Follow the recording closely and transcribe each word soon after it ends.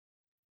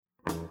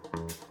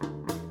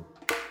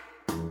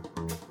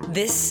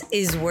This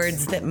is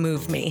Words That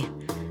Move Me,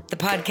 the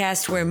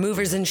podcast where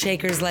movers and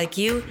shakers like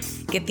you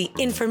get the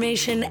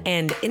information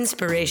and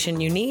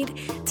inspiration you need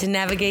to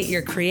navigate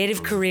your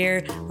creative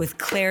career with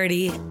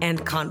clarity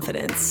and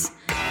confidence.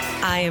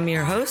 I am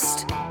your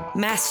host,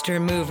 Master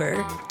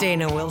Mover,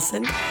 Dana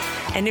Wilson.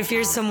 And if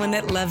you're someone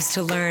that loves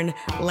to learn,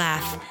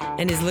 laugh,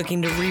 and is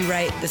looking to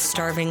rewrite the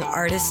starving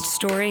artist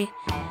story,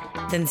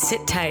 then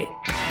sit tight,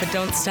 but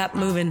don't stop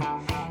moving,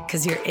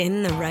 because you're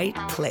in the right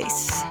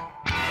place.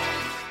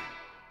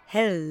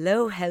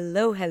 Hello,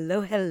 hello,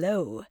 hello,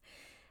 hello,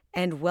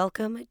 and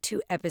welcome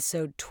to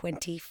episode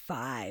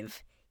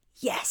 25.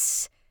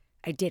 Yes,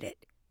 I did it.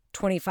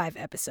 25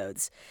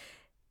 episodes.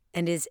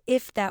 And as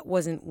if that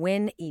wasn't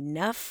win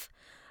enough,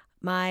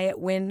 my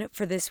win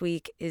for this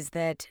week is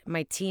that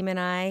my team and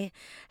I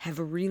have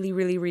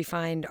really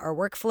refined our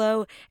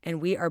workflow, and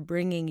we are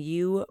bringing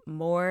you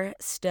more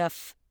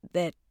stuff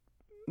that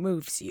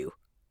moves you.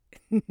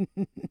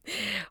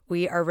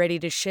 We are ready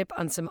to ship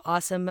on some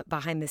awesome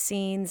behind the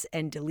scenes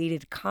and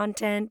deleted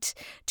content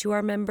to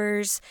our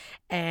members,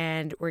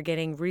 and we're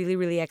getting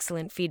really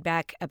excellent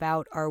feedback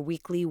about our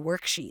weekly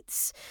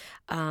worksheets.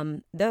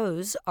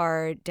 Those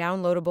are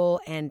downloadable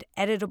and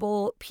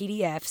editable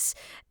PDFs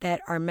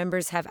that our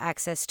members have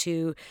access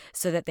to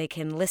so that they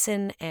can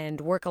listen and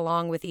work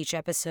along with each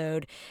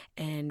episode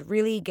and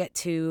really get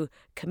to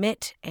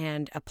commit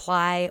and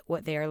apply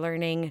what they are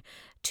learning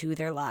to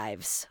their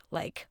lives,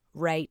 like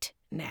right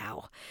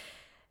now.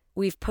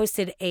 We've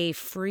posted a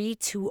free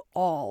to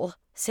all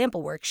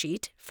sample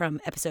worksheet from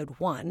episode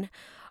 1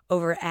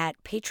 over at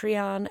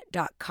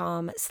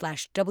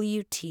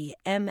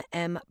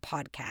patreon.com/WTMM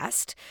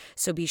podcast.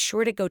 So be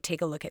sure to go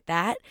take a look at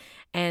that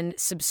and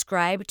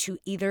subscribe to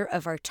either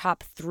of our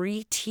top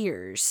 3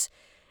 tiers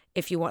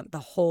if you want the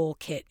whole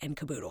kit and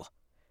caboodle.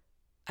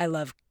 I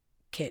love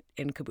kit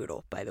and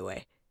caboodle, by the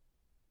way.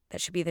 That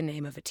should be the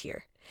name of a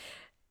tier.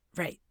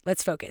 Right,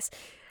 let's focus.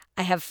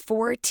 I have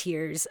 4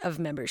 tiers of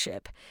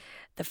membership.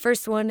 The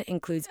first one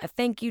includes a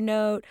thank you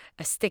note,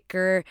 a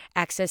sticker,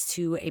 access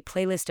to a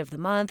playlist of the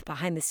month,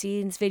 behind the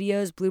scenes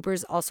videos,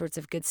 bloopers, all sorts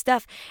of good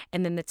stuff.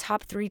 And then the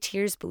top 3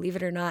 tiers, believe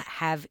it or not,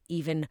 have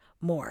even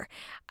more.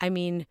 I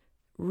mean,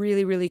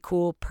 really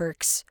cool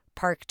perks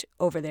parked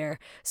over there.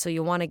 So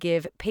you'll want to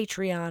give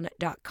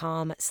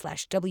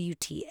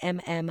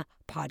patreon.com/WTMM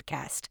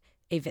podcast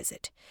a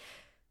visit.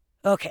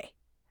 Okay,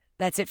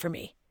 that's it for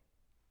me.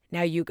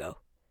 Now you go.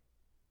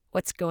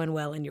 What's going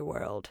well in your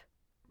world?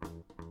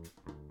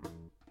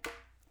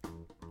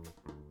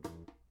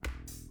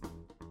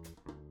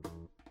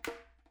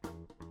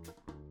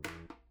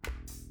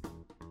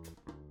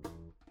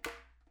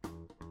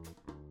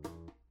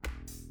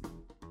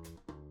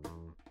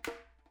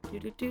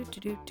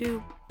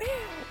 Do.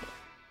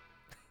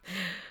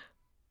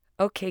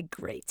 Okay,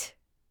 great.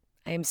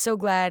 I am so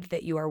glad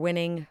that you are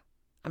winning.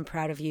 I'm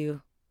proud of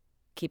you.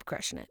 Keep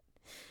crushing it.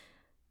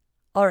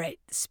 All right,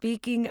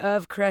 speaking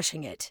of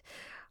crushing it,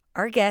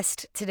 our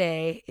guest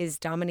today is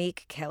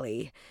Dominique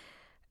Kelly,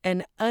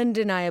 an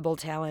undeniable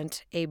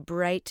talent, a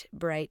bright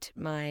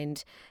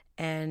mind,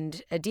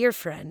 and a dear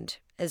friend,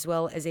 as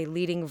well as a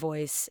leading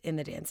voice in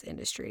the dance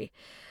industry.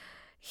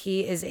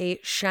 He is a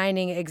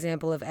shining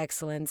example of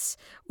excellence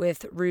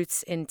with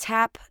roots in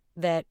tap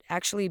that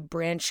actually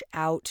branch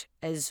out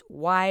as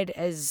wide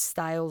as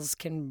styles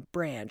can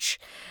branch.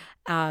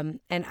 And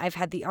I've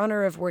had the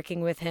honor of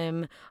working with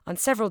him on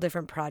several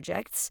different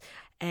projects.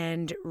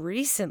 And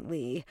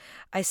recently,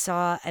 I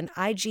saw an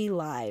IG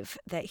Live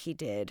that he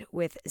did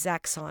with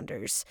Zach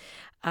Saunders.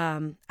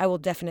 I will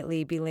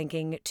definitely be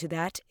linking to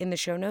that in the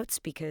show notes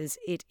because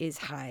it is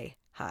high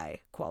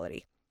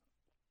quality.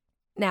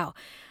 Now,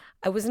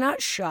 I was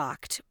not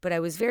shocked, but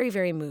I was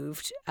very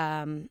moved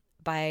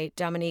by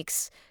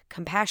Dominique's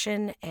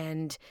compassion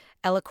and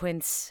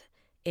eloquence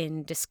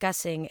in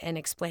discussing and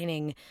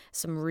explaining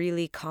some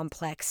really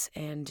complex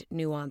and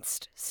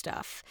nuanced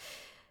stuff.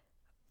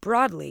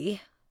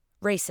 Broadly,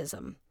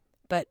 racism,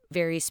 but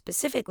very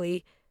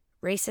specifically,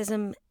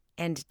 racism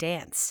and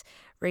dance,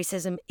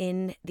 racism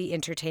in the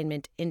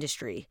entertainment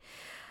industry.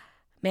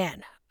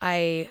 Man,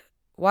 I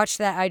watched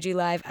that IG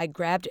Live, I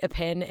grabbed a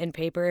pen and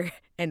paper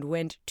and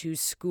went to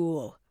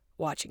school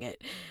watching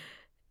it.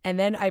 And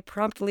then I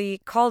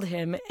promptly called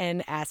him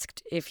and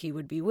asked if he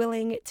would be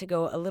willing to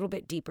go a little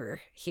bit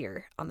deeper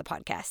here on the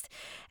podcast.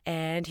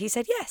 And he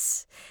said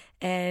yes.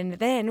 And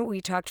then we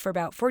talked for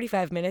about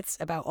 45 minutes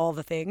about all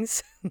the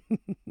things.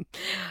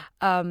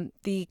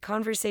 The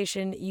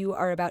conversation you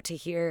are about to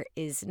hear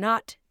is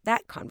not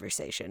that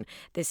conversation.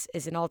 This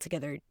is an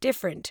altogether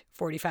different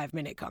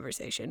 45-minute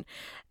conversation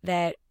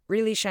that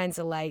really shines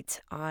a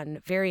light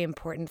on very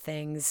important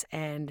things,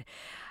 and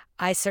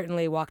I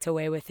certainly walked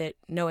away with it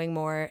knowing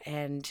more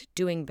and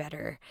doing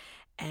better,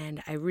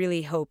 and I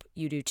really hope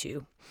you do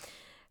too.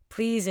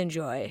 Please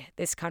enjoy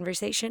this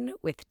conversation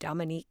with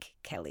Dominique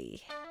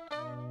Kelly.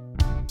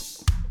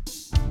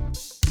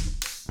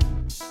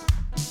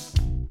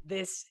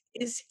 This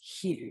is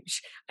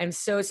huge. I'm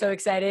so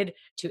excited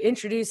to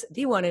introduce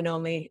the one and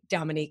only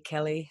Dominique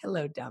Kelly.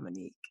 Hello,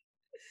 Dominique.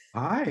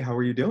 Hi, how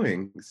are you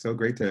doing? So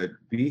great to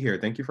be here.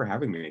 Thank you for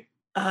having me.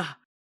 Uh,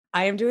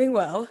 I am doing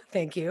well,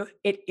 thank you.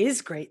 It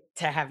is great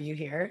to have you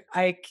here.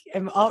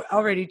 Am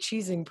already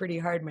cheesing pretty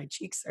hard. My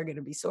cheeks are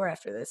gonna be sore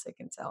after this, I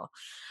can tell.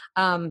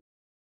 Um,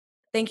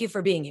 Thank you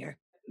for being here.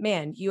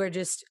 Man, you are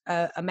just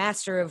a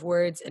master of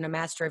words and a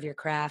master of your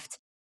craft.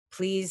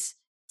 Please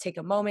take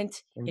a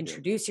moment, Thank you.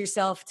 introduce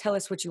yourself, tell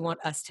us what you want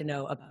us to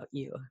know about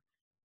you.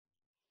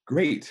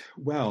 Great.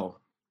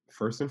 Well,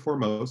 first and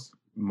foremost,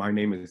 my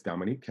name is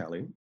Dominique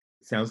Kelly.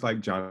 Sounds like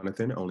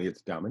Jonathan, only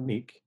it's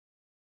Dominique.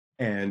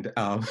 And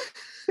I'm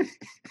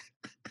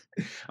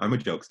a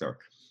jokester.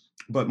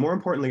 But more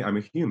importantly, I'm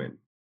a human.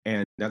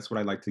 And that's what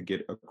I like to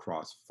get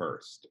across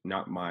first,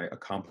 not my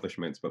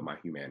accomplishments, but my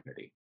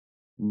humanity.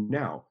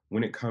 Now,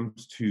 when it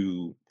comes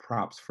to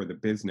props for the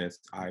business,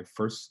 I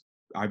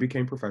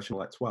became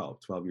professional at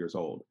 12 years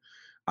old.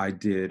 I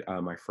did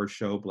my first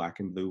show, Black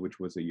and Blue, which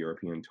was a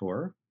European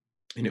tour,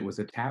 and it was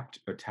a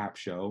tap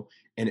show,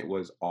 and it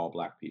was all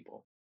Black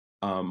people.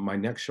 My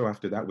next show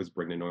after that was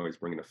Bring the Noise,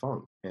 Bring the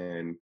Funk,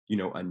 and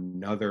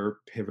another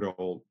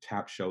pivotal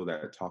tap show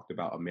that talked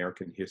about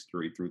American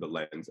history through the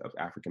lens of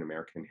African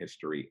American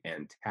history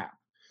and tap.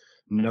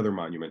 Another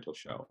monumental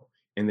show.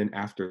 And then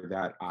after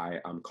that, I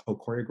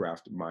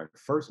co-choreographed my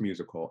first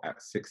musical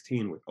at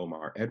 16 with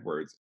Omar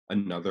Edwards,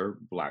 another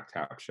Black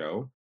tap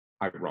show,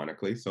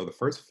 ironically. So the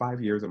first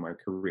 5 years of my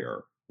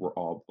career were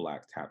all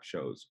Black tap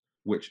shows,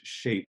 which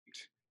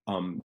shaped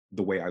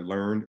the way I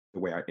learned, the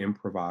way I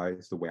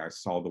improvised, the way I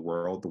saw the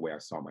world, the way I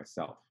saw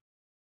myself.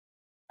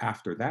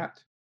 After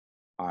that,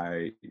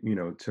 I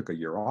took a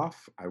year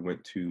off. I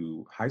went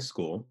to high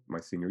school my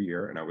senior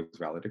year and I was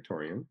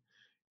valedictorian.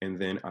 And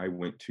then I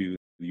went to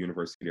the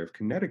University of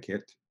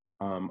Connecticut,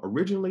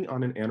 originally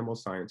on an animal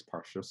science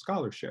partial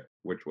scholarship,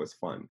 which was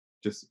fun.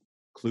 Just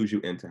clues you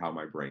into how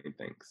my brain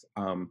thinks.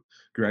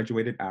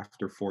 Graduated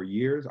after 4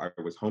 years. I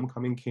was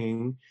homecoming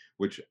king,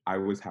 which I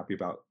was happy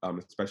about,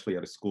 especially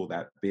at a school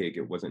that big.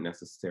 It wasn't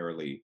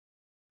necessarily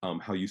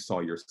how you saw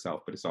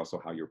yourself, but it's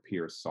also how your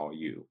peers saw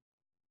you.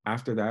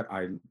 After that,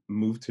 I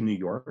moved to New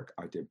York.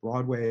 I did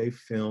Broadway,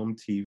 film,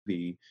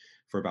 TV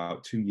for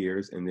about 2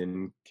 years, and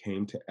then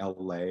came to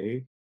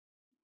LA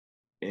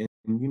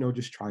and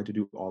just tried to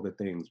do all the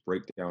things,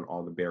 break down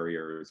all the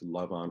barriers,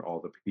 love on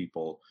all the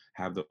people,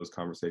 have those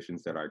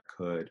conversations that I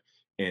could,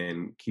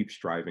 and keep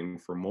striving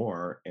for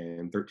more.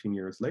 And 13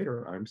 years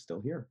later, I'm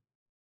still here.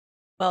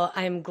 Well,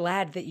 I'm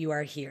glad that you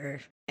are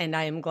here, and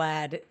I am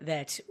glad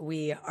that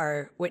we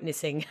are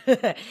witnessing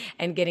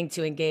and getting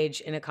to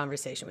engage in a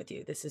conversation with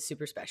you. This is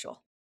super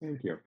special.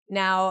 Thank you.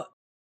 Now,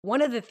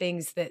 one of the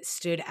things that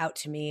stood out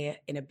to me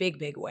in a big,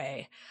 big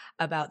way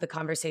about the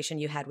conversation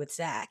you had with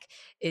Zach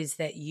is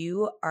that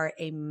you are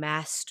a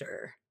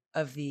master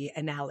of the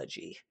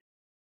analogy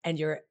and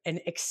you're an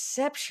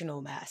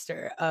exceptional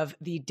master of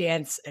the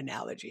dance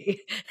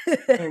analogy.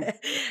 Thank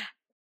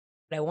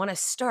But I want to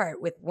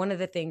start with one of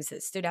the things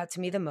that stood out to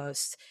me the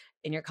most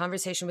in your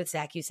conversation with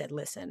Zach. You said,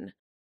 listen,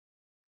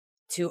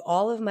 to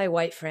all of my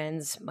white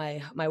friends,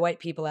 my white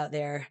people out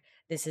there,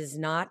 this is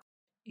not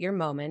your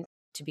moment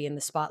to be in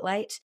the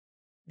spotlight.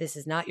 This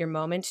is not your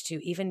moment to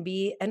even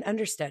be an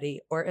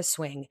understudy or a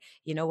swing.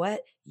 You know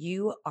what?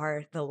 You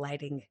are the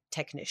lighting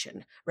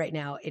technician right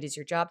now. It is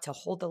your job to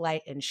hold the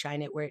light and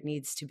shine it where it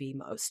needs to be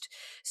most.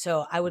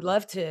 So I would you.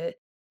 love to.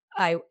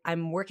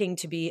 I'm working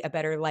to be a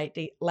better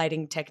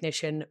lighting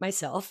technician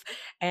myself,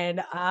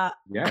 and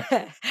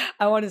Yeah.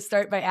 I want to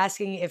start by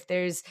asking if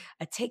there's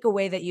a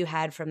takeaway that you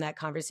had from that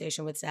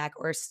conversation with Zach,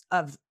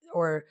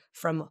 or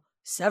from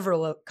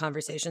several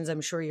conversations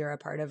I'm sure you're a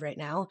part of right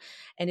now.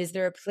 And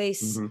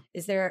Mhm.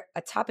 is there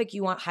a topic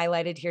you want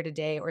highlighted here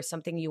today or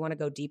something you want to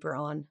go deeper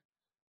on?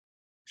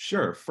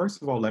 Sure.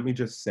 First of all, let me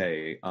just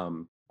say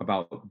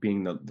about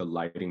being the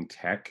lighting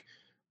tech.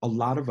 A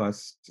lot of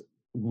us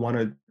want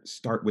to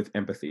start with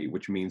empathy,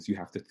 which means you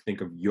have to think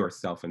of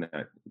yourself in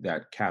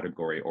that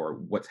category or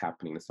what's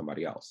happening to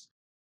somebody else.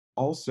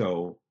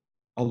 Also,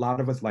 a lot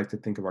of us like to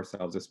think of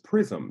ourselves as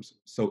prisms.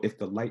 So if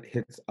the light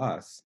hits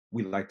us,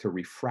 we like to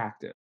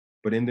refract it.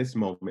 But in this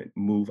moment,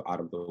 move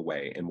out of the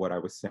way. And what I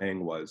was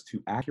saying was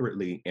to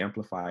accurately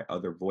amplify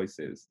other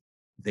voices,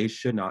 they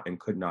should not and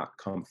could not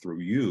come through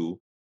you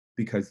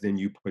because then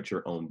you put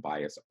your own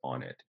bias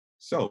on it.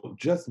 So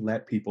just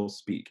let people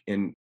speak.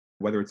 And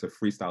whether it's a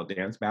freestyle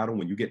dance battle,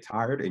 when you get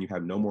tired and you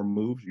have no more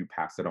moves, you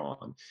pass it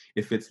on.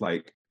 If it's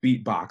like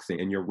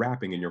beatboxing and you're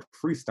rapping and you're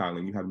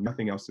freestyling, you have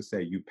nothing else to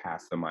say, you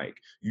pass the mic.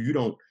 You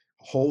don't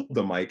hold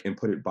the mic and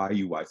put it by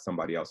you while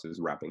somebody else is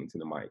rapping into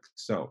the mic.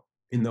 So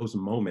in those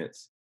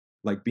moments,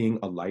 like being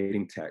a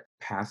lighting tech,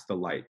 pass the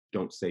light.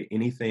 Don't say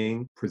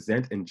anything,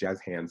 present and jazz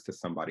hands to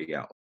somebody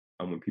else.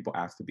 And when people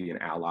ask to be an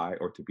ally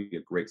or to be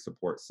a great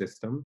support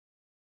system,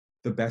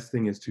 the best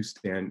thing is to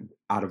stand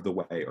out of the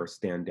way or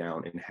stand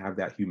down and have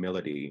that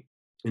humility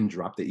and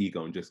drop the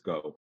ego and just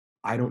go,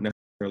 I don't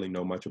necessarily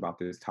know much about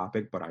this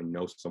topic, but I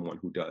know someone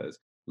who does.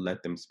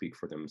 Let them speak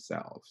for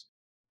themselves.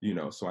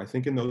 So I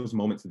think in those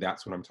moments,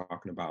 that's what I'm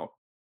talking about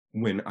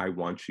when I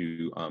want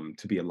you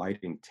to be a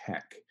lighting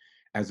tech.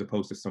 as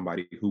opposed to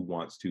somebody who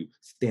wants to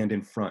stand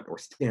in front or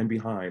stand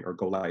behind or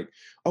go like,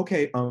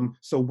 okay,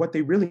 so what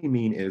they really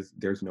mean is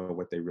there's no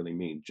what they really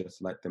mean.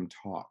 Just let them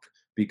talk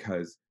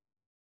because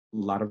a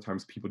lot of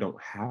times people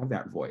don't have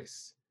that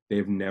voice.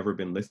 They've never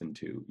been listened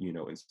to,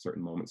 in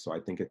certain moments. So I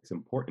think it's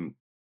important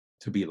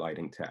to be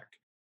lighting tech.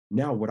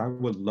 Now, what I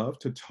would love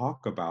to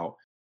talk about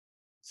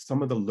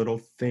some of the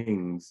little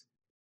things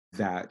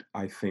that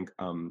I think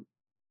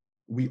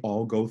we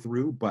all go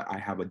through, but I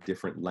have a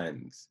different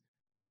lens.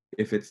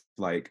 If it's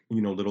like,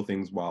 little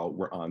things while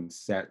we're on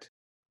set,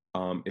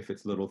 if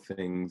it's little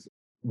things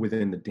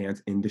within the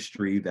dance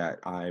industry that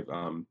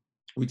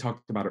we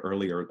talked about it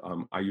earlier.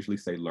 I usually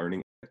say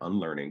learning and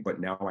unlearning, but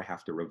now I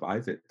have to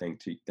revise it.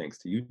 Thanks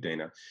to you,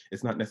 Dana.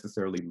 It's not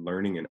necessarily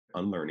learning and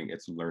unlearning,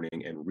 it's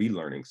learning and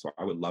relearning. So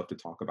I would love to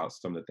talk about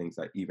some of the things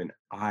that even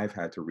I've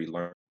had to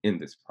relearn in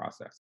this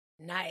process.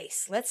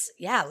 Nice. Let's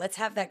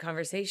have that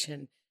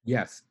conversation.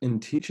 Yes, in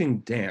teaching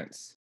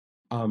dance,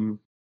 um,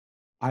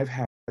 I've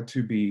had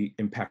to be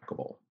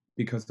impeccable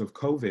because of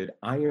COVID.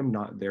 I am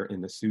not there in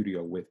the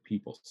studio with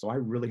people. So I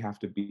really have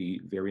to be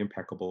very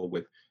impeccable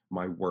with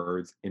my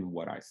words and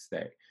what I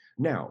say.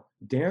 Now,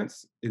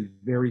 dance is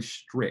very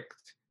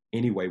strict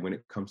anyway when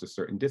it comes to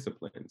certain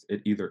disciplines.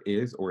 It either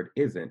is or it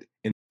isn't.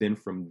 And then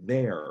from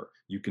there,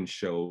 you can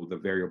show the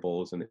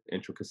variables and the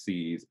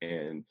intricacies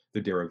and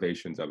the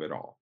derivations of it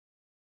all.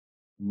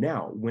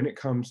 Now, when it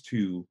comes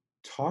to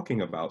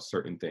talking about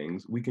certain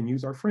things, we can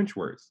use our French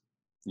words.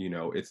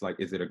 It's like,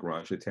 is it a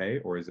grand jeté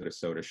or is it a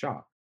soda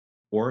shop?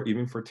 Or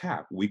even for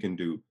tap, we can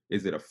do,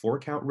 is it a 4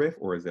 count riff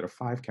or is it a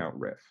 5 count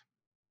riff?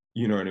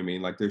 You know what I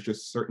mean? Like, there's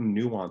just certain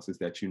nuances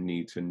that you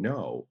need to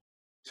know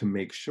to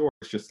make sure.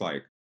 It's just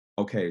like,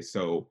 okay,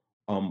 so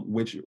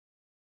which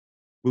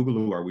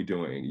boogaloo are we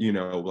doing?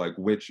 Like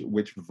which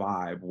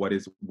vibe, what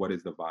is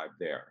the vibe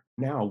there?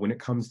 Now, when it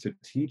comes to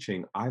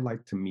teaching, I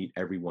like to meet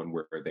everyone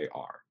where they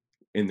are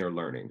in their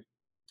learning.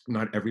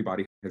 Not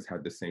everybody has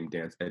had the same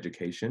dance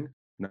education.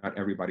 Not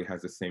everybody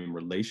has the same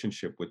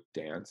relationship with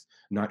dance.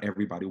 Not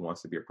everybody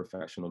wants to be a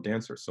professional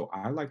dancer. So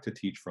I like to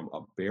teach from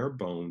a bare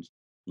bones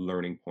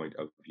learning point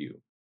of view.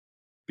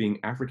 Being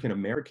African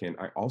American,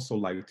 I also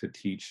like to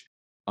teach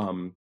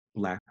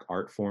Black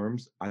art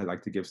forms. I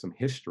like to give some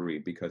history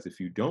because if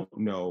you don't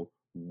know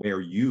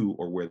where you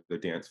or where the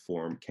dance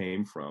form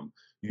came from,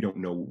 you don't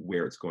know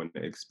where it's going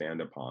to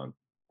expand upon,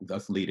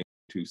 thus leading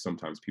to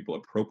sometimes people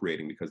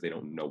appropriating because they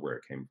don't know where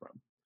it came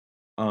from.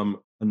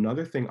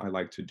 Another thing I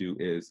like to do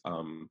is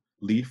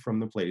lead from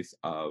the place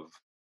of,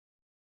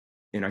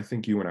 and I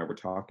think you and I were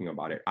talking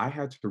about it. I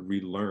had to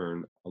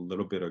relearn a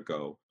little bit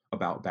ago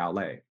about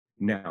ballet.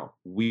 Now,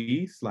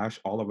 we slash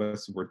all of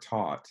us were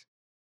taught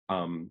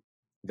um,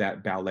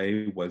 that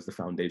ballet was the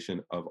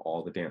foundation of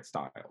all the dance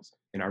styles.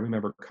 And I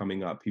remember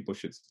coming up,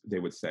 they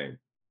would say,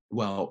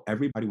 well,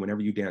 everybody,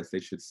 whenever you dance, they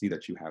should see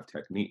that you have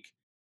technique.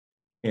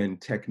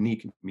 And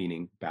technique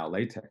meaning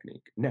ballet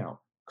technique. Now,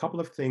 a couple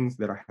of things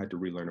that I had to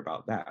relearn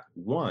about that.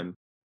 One,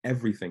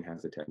 everything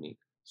has a technique.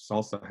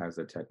 Salsa has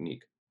a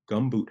technique.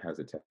 Gumboot has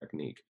a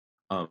technique.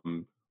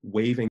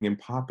 Waving and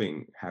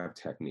popping have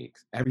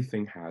techniques.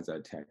 Everything has a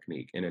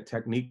technique. And a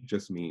technique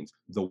just means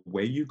the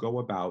way you go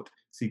about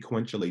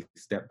sequentially,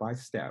 step by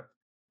step,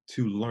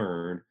 to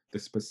learn the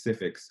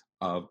specifics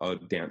of a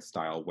dance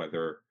style,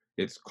 whether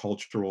it's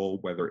cultural,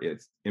 whether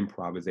it's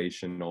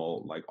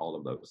improvisational, like all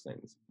of those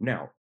things.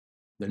 Now,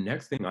 the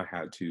next thing I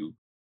had to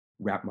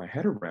wrap my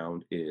head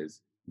around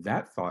is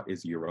that thought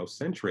is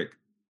Eurocentric,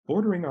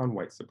 bordering on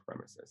white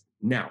supremacist.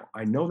 Now,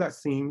 I know that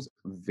seems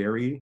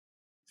very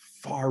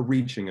far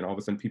reaching, and all of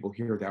a sudden people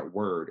hear that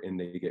word and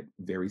they get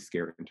very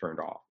scared and turned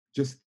off.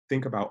 Just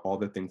think about all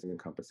the things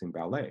encompassing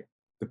ballet,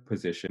 the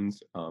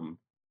positions,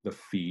 the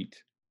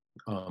feet,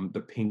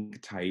 the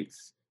pink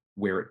tights,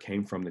 where it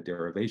came from, the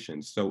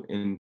derivations. So,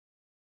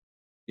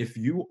 if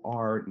you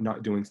are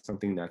not doing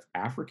something that's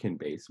African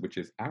based, which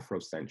is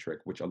Afrocentric,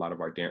 which a lot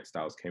of our dance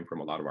styles came from,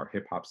 a lot of our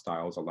hip hop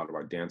styles, a lot of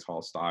our dance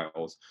hall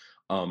styles,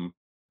 um,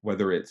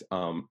 whether it's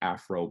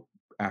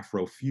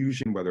Afro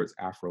fusion, whether it's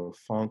Afro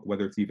funk,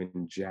 whether it's even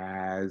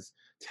jazz,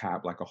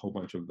 tap, like a whole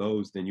bunch of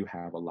those, then you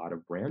have a lot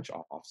of branch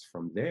offs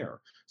from there.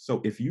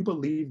 So if you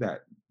believe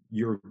that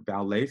your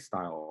ballet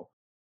style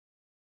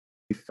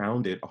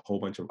founded a whole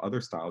bunch of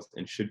other styles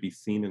and should be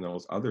seen in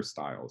those other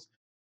styles,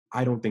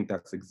 I don't think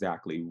that's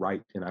exactly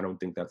right. And I don't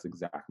think that's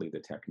exactly the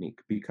technique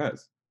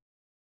because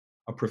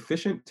a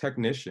proficient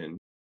technician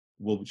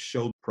will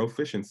show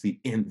proficiency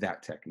in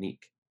that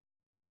technique.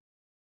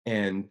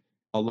 And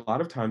a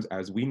lot of times,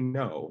 as we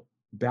know,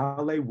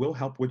 ballet will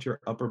help with your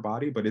upper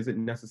body, but is it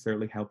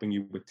necessarily helping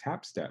you with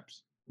tap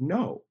steps?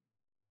 No,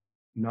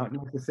 not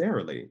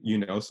necessarily,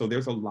 So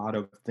there's a lot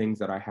of things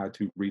that I had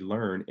to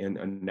relearn. And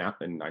a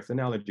nice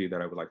analogy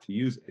that I would like to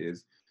use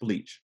is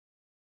bleach.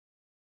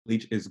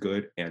 Bleach is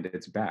good and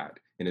it's bad.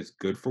 And it's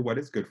good for what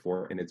it's good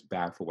for, and it's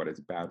bad for what it's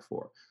bad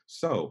for.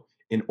 So,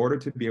 in order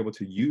to be able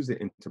to use it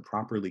and to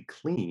properly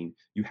clean,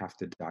 you have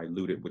to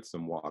dilute it with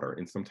some water.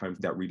 And sometimes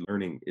that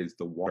relearning is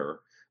the water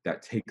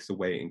that takes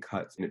away and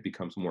cuts, and it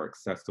becomes more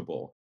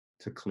accessible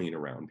to clean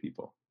around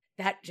people.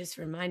 That just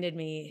reminded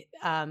me,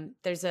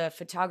 there's a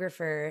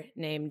photographer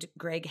named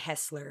Greg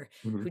Hessler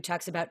Hmm. who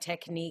talks about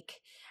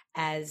technique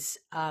as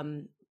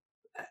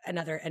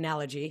another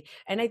analogy.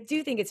 And I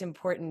do think it's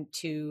important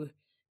to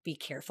be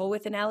careful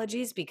with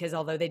analogies because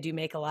although they do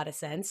make a lot of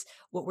sense,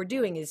 what we're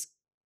doing is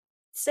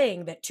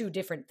saying that two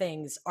different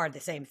things are the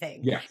same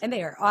thing. Yes. And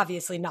they are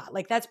obviously not.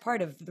 Like, that's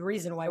part of the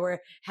reason why we're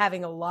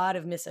having a lot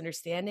of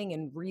misunderstanding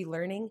and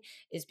relearning,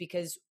 is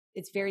because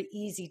it's very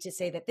easy to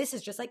say that this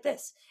is just like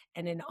this.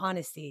 And in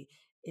honesty,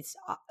 it's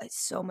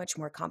so much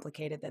more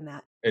complicated than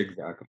that.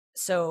 Exactly.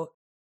 So,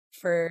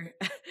 for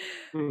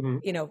Hmm.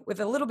 with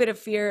a little bit of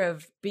fear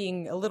of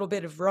being a little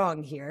bit of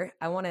wrong here,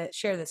 I want to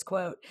share this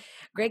quote.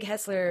 Greg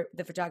Hessler,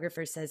 the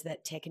photographer, says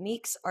that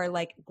techniques are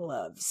like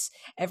gloves.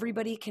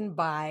 Everybody can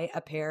buy a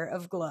pair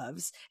of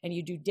gloves, and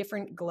you do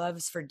different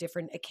gloves for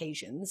different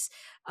occasions,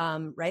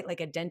 right?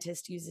 Like a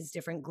dentist uses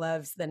different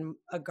gloves than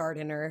a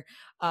gardener,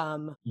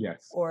 um,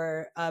 Yes.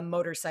 or a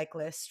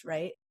motorcyclist,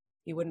 right?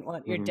 You wouldn't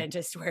want your Hmm.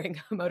 dentist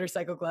wearing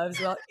motorcycle gloves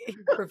while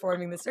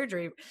performing the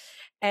surgery.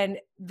 And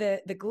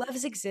the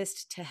gloves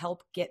exist to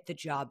help get the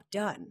job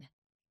done.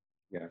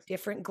 Yes.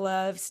 Different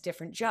gloves,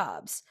 different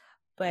jobs.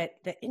 But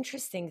the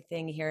interesting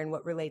thing here, and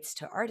what relates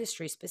to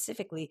artistry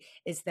specifically,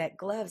 is that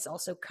gloves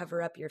also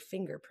cover up your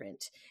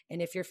fingerprint.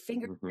 And if your Hmm.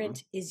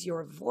 fingerprint is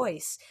your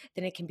voice,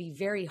 then it can be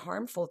very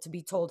harmful to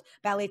be told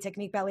ballet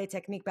technique, ballet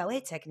technique, ballet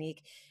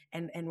technique.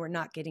 And we're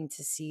not getting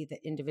to see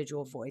the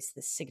individual voice,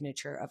 the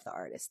signature of the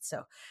artist.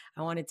 So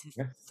I wanted to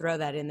Yes. throw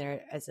that in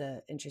there as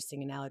an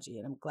interesting analogy.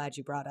 And I'm Love it. glad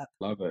you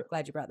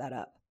brought that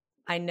up.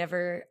 I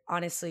never,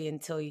 honestly,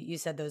 until you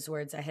said those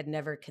words, I had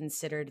never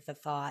considered the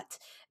thought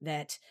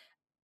that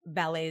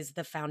ballet is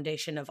the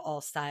foundation of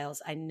all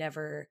styles.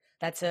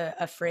 That's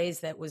a phrase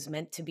that was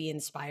meant to be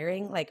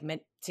inspiring, like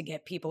meant to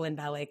get people in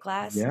ballet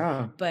class,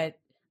 Yeah. but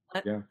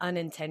Yeah.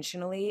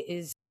 unintentionally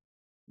is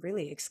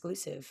really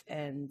exclusive.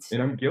 And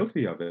And I'm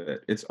guilty of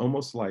it. It's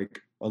almost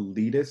like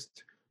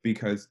elitist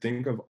because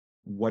think of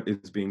what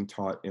is being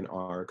taught in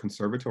our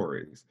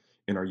conservatories,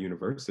 in our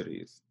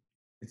universities.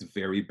 It's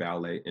very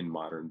ballet and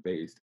modern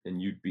based,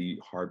 and you'd be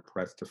hard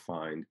pressed to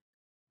find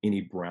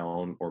any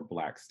brown or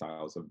black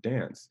styles of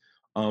dance.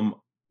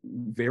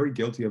 Very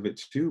guilty of it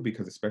too,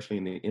 because especially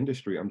in the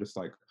industry, I'm just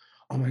like,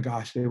 oh my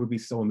gosh, they would be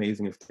so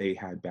amazing if they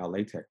had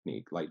ballet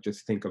technique. Like,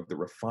 just think of the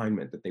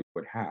refinement that they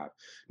would have.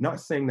 Not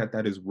saying that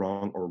that is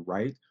wrong or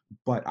right,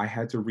 but I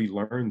had to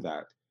relearn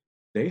that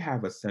they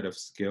have a set of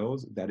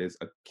skills that is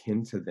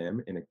akin to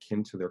them and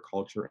akin to their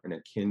culture and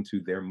akin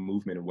to their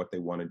movement and what they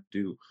want to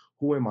do.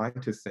 Who am I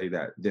to say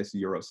that this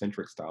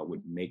Eurocentric style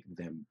would make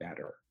them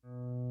better?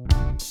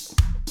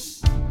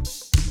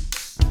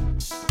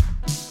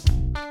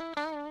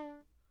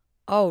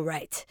 all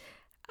right.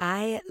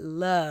 I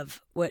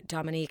love what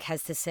Dominique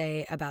has to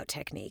say about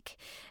technique.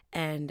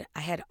 And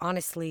I had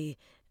honestly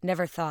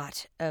never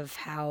thought of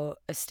how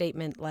a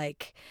statement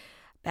like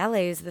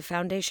ballet is the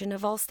foundation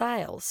of all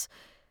styles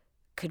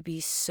could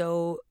be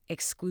so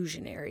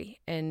exclusionary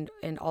and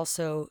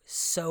also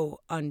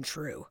so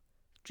untrue.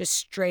 Just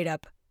straight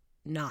up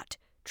not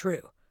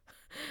true.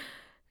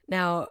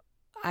 Now,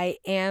 I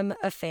am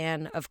a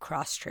fan of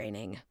cross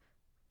training.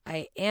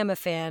 I am a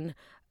fan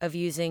of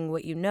using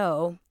what you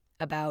know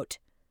about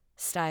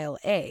style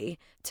A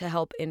to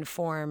help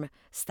inform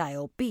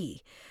style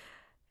B.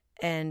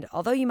 And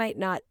although you might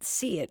not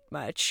see it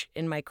much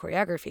in my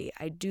choreography,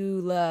 I do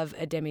love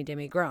a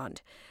demi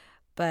grand.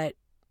 But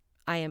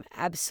I am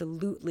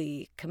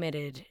absolutely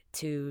committed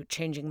to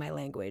changing my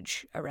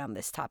language around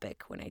this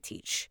topic when I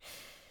teach.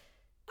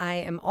 I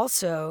am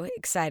also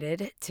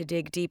excited to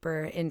dig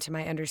deeper into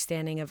my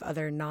understanding of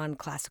other non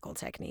classical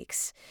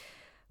techniques.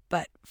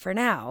 But for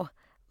now,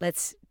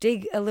 let's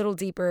dig a little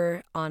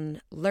deeper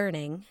on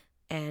learning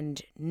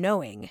and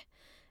knowing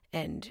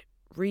and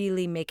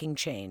really making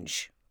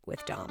change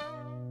with Dom.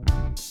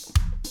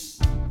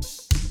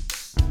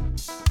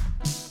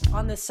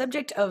 On the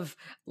subject of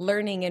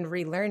learning and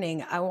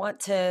relearning, I want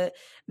to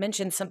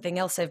mention something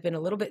else I've been a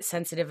little bit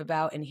sensitive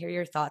about and hear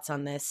your thoughts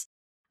on this.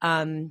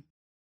 Um,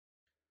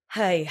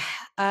 Hi,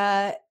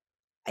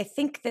 I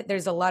think that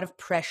there's a lot of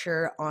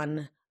pressure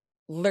on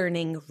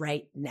learning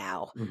right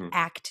now, Mhm.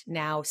 act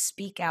now,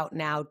 speak out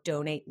now,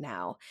 donate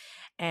now.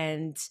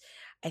 And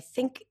I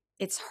think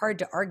it's hard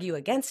to argue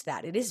against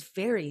that. It is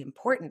very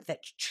important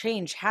that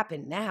change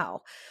happen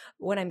now.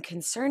 What I'm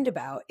concerned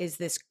about is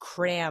this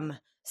cram Yeah.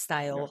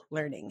 style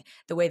learning,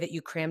 the way that you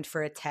crammed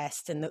for a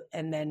test and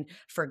then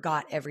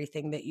forgot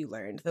everything that you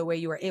learned, the way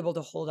you were able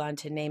to hold on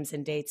to names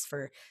and dates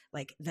for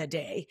like the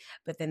day,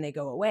 but then they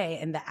go away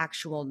and the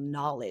actual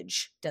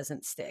knowledge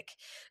doesn't stick.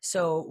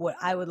 So what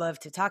I would love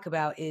to talk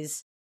about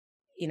is,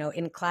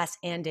 in class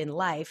and in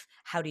life,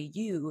 how do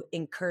you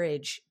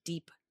encourage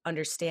deep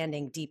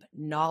understanding, deep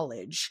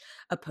knowledge,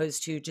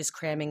 opposed to just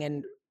cramming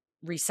and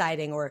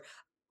reciting or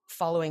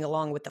following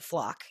along with the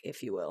flock,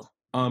 if you will?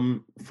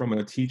 From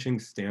a teaching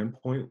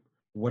standpoint,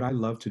 what I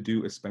love to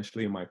do,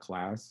 especially in my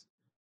class,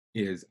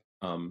 is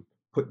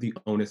put the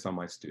onus on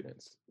my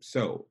students.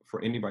 So,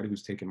 for anybody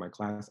who's taken my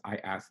class, I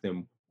ask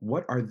them,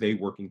 what are they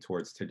working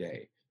towards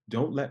today?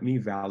 Don't let me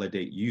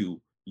validate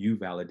you, you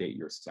validate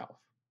yourself.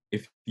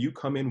 If you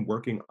come in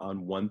working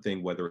on one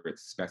thing, whether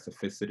it's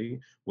specificity,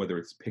 whether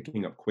it's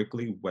picking up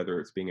quickly,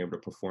 whether it's being able to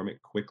perform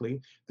it quickly,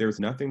 there's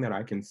nothing that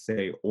I can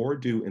say or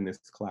do in this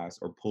class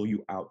or pull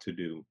you out to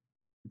do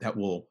that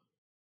will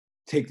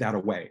take that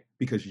away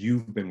because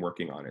you've been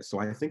working on it. So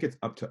I think it's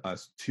up to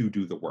us to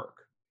do the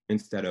work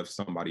instead of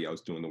somebody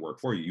else doing the work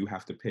for you. You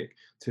have to pick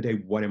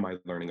today, what am I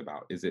learning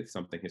about? Is it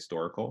something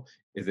historical?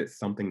 Is it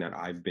something that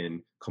I've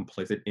been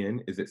complicit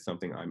in? Is it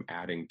something I'm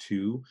adding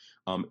to?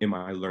 Am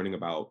I learning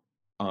about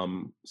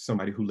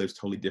somebody who lives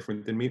totally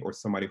different than me or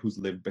somebody who's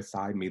lived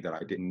beside me that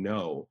I didn't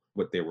know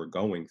what they were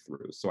going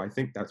through? So I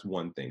think that's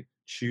one thing.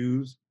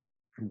 Choose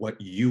what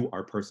you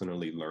are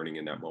personally learning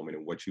in that moment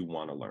and what you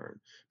want to learn,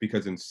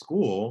 because in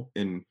school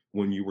and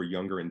when you were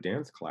younger in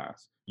dance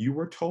class you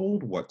were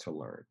told what to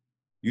learn.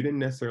 You didn't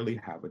necessarily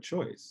have a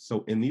choice.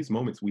 So in these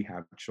moments we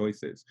have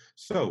choices.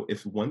 So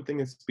if one thing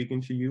is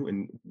speaking to you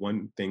and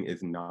one thing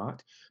is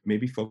not,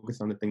 maybe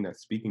focus on the thing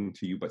that's speaking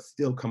to you but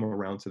still come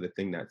around to the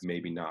thing that's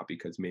maybe not,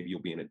 because maybe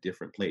you'll be in a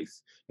different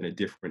place, in a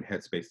different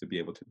headspace to be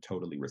able to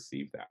totally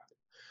receive that.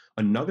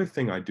 Another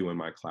thing I do in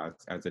my class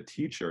as a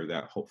teacher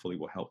that hopefully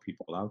will help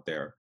people out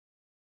there,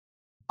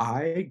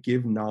 I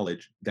give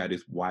knowledge that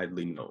is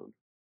widely known,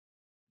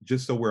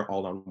 just so we're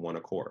all on one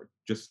accord,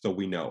 just so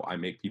we know. I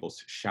make people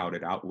shout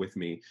it out with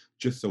me,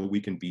 just so we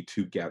can be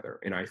together.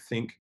 And I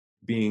think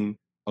being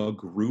a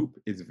group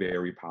is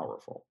very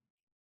powerful.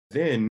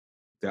 Then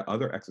the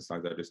other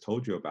exercise I just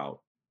told you about,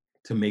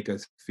 to make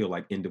us feel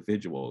like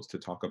individuals, to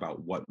talk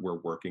about what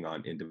we're working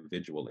on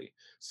individually.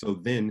 So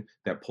then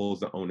that pulls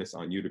the onus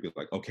on you to be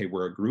like, okay,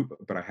 we're a group,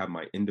 but I have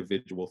my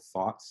individual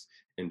thoughts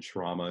and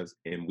traumas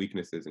and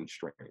weaknesses and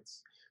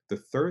strengths. The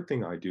third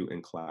thing I do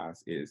in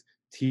class is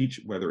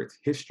teach, whether it's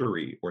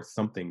history or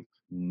something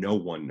no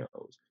one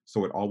knows.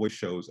 So it always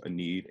shows a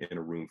need and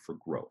a room for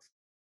growth.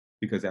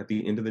 Because at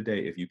the end of the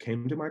day, if you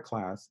came to my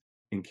class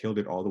and killed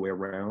it all the way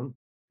around,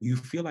 you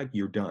feel like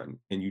you're done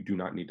and you do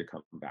not need to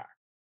come back.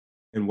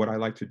 And what I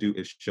like to do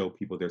is show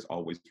people there's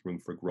always room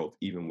for growth,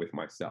 even with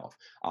myself.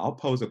 I'll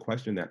pose a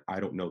question that I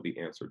don't know the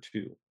answer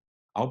to.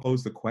 I'll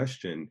pose the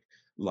question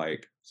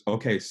like,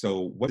 okay,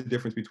 so what's the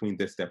difference between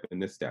this step and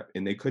this step?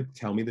 And they could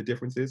tell me the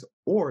differences,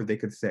 or they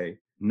could say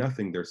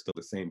nothing, they're still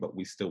the same, but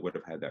we still would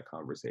have had that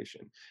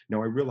conversation.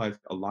 Now, I realize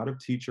a lot of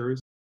teachers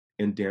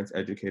and dance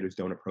educators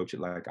don't approach it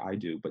like I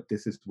do, but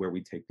this is where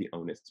we take the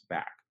onus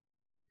back.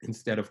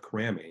 Instead of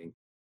cramming,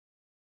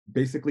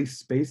 basically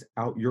space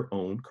out your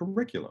own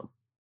curriculum.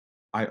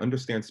 I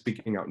understand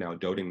speaking out now,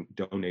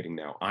 donating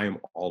now. I am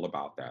all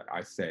about that.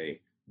 I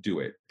say, do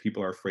it.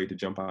 People are afraid to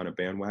jump on a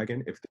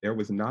bandwagon. If there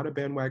was not a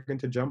bandwagon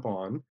to jump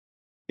on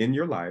in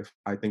your life,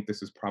 I think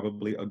this is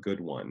probably a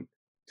good one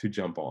to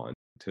jump on,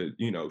 to,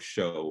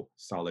 show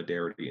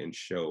solidarity and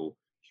show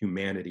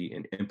humanity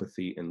and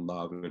empathy and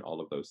love and all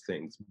of those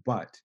things.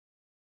 But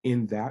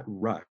in that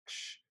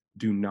rush,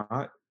 do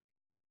not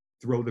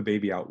throw the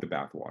baby out with the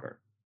bathwater.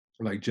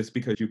 Like, just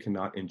because you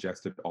cannot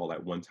ingest it all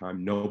at one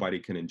time, nobody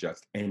can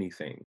ingest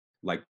anything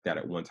like that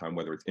at one time,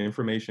 whether it's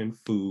information,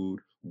 food,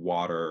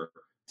 water,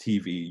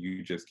 TV,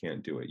 you just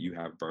can't do it. You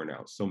have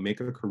burnout. So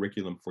make a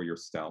curriculum for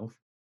yourself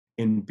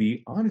and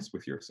be honest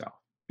with yourself.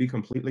 Be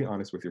completely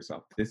honest with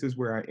yourself. This is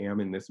where I am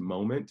in this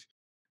moment.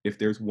 If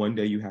there's one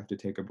day you have to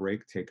take a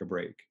break, take a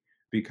break.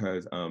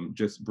 Because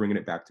just bringing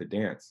it back to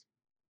dance,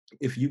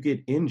 if you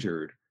get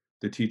injured,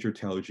 the teacher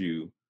tells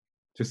you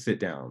to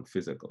sit down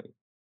physically,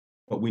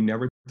 but we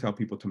never tell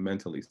people to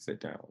mentally sit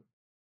down.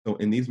 So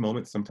in these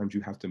moments, sometimes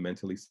you have to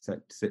mentally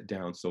sit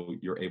down so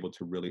you're able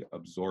to really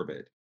absorb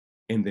it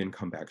and then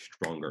come back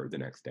stronger the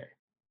next day.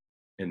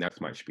 And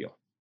that's my spiel.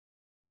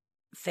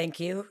 Thank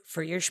you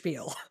for your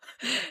spiel.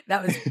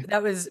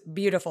 That was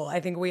beautiful. I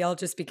think we all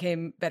just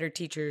became better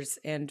teachers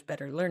and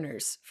better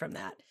learners from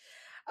that.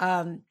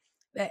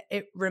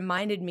 It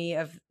reminded me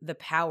of the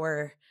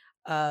power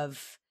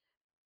of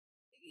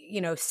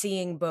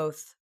seeing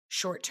both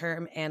short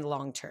term and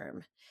long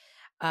term.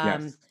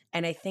 Yes.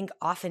 And I think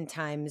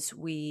oftentimes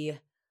we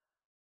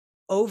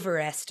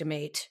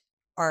overestimate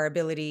our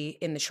ability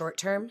in the short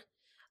term.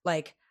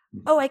 Like,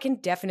 oh, I can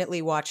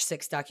definitely watch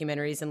 6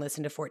 documentaries and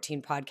listen to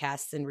 14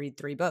 podcasts and read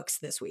 3 books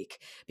this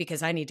week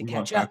because I need to Well,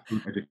 catch have up.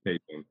 some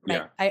education. Right.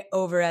 Yeah. I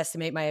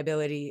overestimate my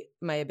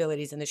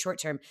abilities in the short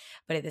term,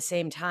 but at the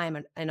same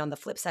time, and on the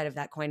flip side of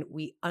that coin,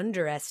 we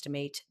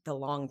underestimate the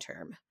long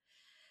term.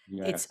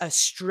 It's a Yes.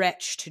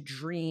 stretch to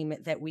dream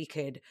that we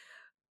could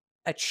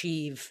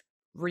achieve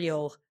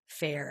real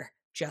fair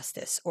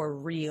justice or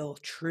real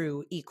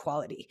true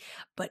equality.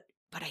 But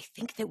I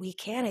think that we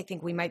can. I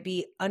think we might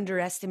be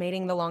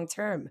underestimating the long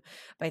term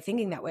by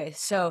thinking that way.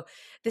 So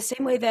the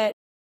same way that,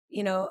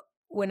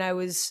 when I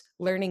was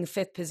learning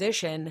fifth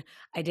position,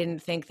 I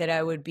didn't think that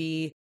I would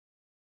be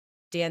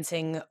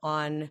dancing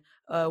on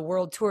a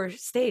world tour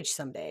stage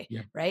someday,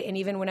 Yeah. right? And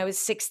even when I was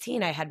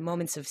 16, I had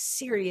moments of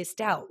serious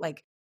doubt,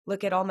 like,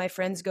 look at all my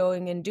friends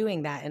going and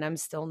doing that, and I'm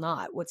still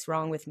not. What's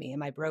wrong with me?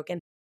 Am I broken?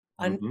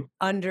 Hmm.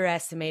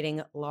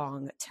 Underestimating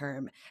long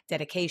term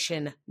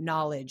dedication,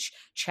 knowledge,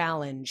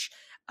 challenge,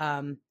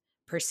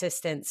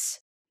 persistence.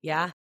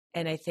 Yeah.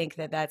 And I think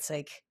that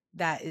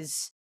that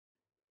is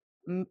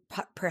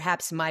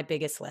perhaps my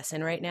biggest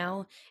lesson right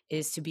now,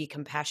 is to be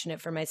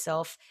compassionate for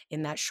myself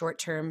in that short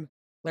term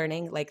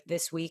learning. Like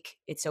this week,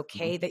 it's Mhm.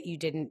 okay that you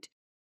didn't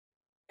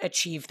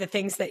achieve the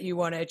things that you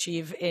want to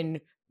achieve in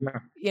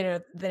Yeah.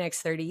 the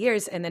next 30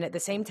 years. And then at the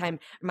same time,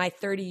 my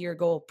 30-year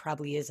goal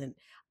probably isn't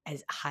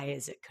as high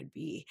as it could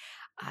be.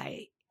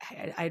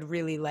 I'd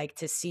really like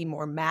to see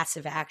more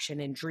massive action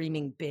and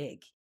dreaming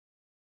big.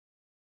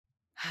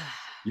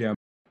 Yeah.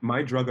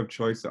 My drug of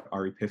choice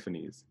are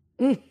epiphanies,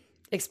 Mm,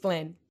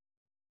 explain.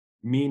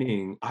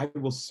 meaning I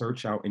will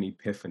search out an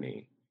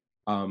epiphany.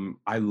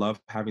 I love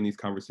having these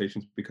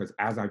conversations because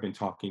as I've been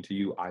talking to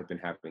you, I've been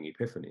having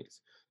epiphanies,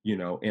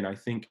 and I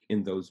think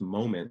in those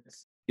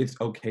moments, it's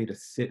okay to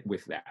sit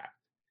with that.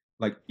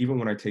 Like, even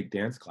when I take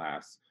dance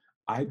class,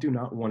 I do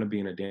not want to be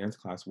in a dance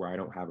class where I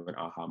don't have an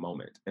aha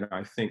moment. And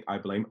I think I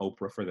blame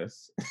Oprah for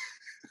this.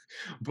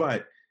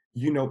 But,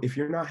 if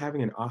you're not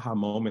having an aha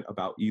moment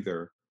about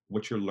either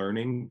what you're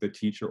learning, the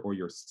teacher, or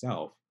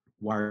yourself,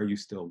 why are you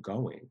still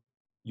going?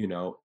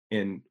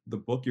 In the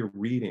book you're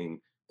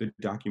reading, the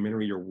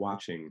documentary you're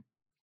watching,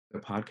 the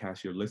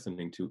podcast you're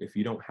listening to, if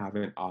you don't have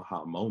an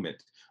aha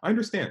moment, I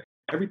understand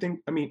everything.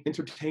 I mean,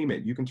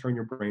 entertainment, you can turn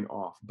your brain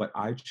off, but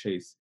I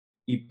chase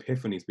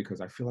epiphanies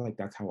because I feel like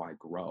that's how I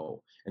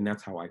grow and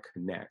that's how I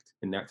connect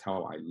and that's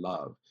how I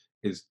love,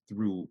 is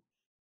through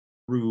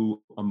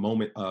a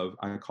moment of,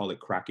 I call it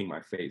cracking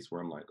my face, where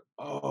I'm like,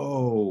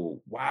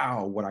 oh,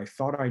 wow, what I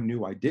thought I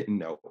knew, I didn't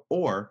know.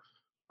 Or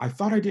I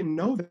thought I didn't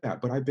know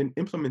that, but I've been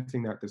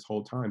implementing that this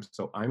whole time.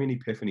 So I'm an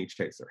epiphany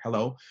chaser.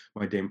 Hello,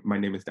 my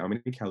name is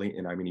Dominic Kelly,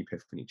 and I'm an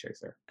epiphany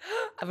chaser.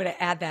 I'm going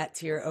to add that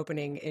to your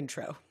opening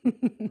intro.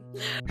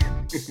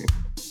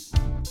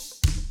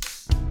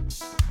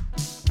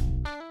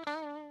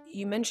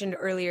 You mentioned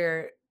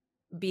earlier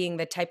being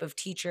the type of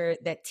teacher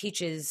that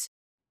teaches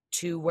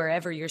to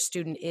wherever your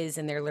student is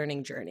in their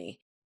learning journey.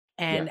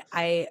 And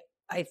Yes.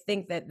 I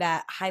think that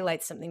that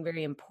highlights something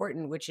very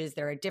important, which is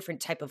there are different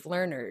type of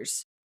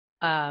learners,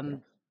 um, Yes.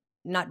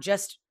 not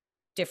just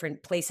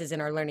different places in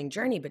our learning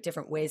journey, but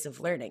different ways of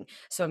learning.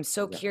 So I'm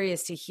so Yes.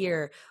 curious to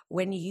hear,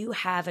 when you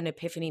have an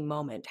epiphany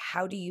moment,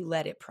 how do you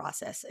let it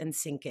process and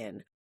sink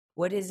in?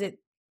 What is it?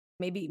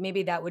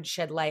 Maybe that would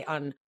shed light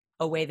on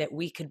a way that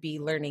we could be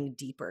learning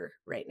deeper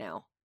right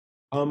now.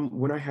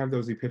 When I have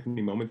those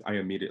epiphany moments, I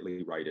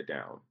immediately write it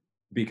down,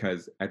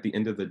 because at the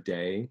end of the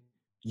day,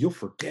 you'll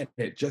forget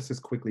it just as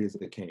quickly as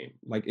it came.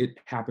 Like, it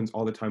happens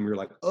all the time. You're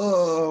like,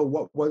 oh,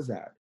 what was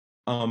that?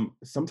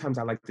 Sometimes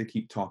I like to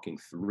keep talking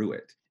through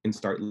it and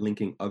start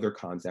linking other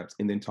concepts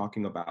and then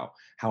talking about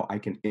how I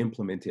can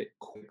implement it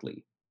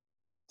quickly.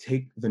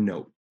 Take the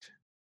note.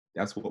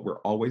 That's what we're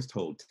always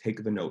told.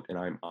 Take the note. And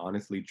I'm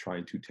honestly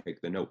trying to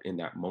take the note in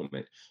that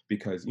moment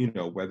because,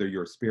 whether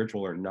you're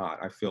spiritual or not,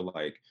 I feel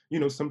like,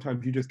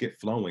 sometimes you just get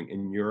flowing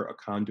and you're a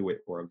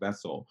conduit or a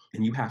vessel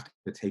and you have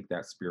to take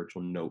that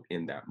spiritual note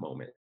in that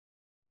moment.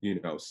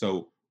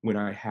 So when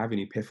I have an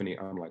epiphany,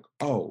 I'm like,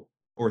 oh,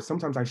 or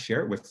sometimes I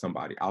share it with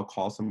somebody. I'll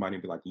call somebody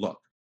and be like, look,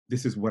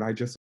 this is what I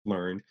just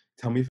learned.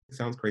 Tell me if it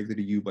sounds crazy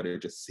to you, but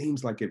it just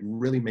seems like it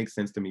really makes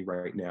sense to me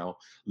right now.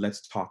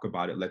 Let's talk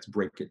about it. Let's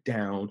break it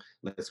down.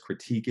 Let's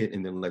critique it.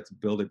 And then let's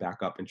build it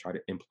back up and try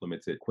to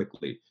implement it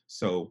quickly.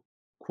 So,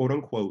 quote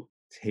unquote,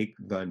 take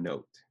the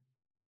note.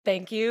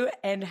 Thank you.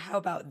 And how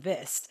about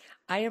this?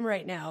 I am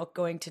right now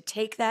going to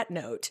take that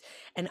note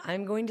and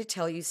I'm going to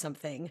tell you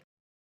something.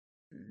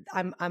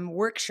 I'm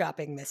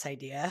workshopping this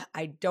idea.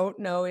 I don't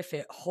know if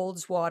it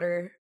holds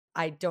water.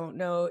 I don't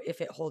know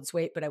if it holds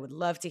weight, but I would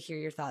love to hear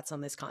your thoughts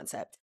on this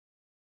concept.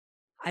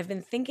 I've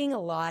been thinking a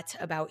lot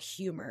about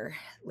humor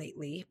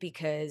lately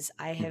because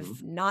I Hmm.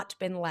 have not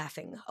been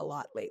laughing a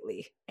lot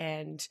lately.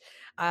 And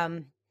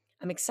um,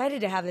 I'm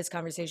excited to have this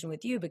conversation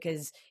with you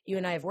because you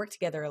and I have worked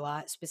together a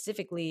lot,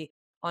 specifically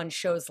on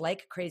shows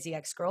like Crazy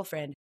Ex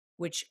Girlfriend,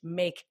 which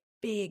make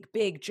big,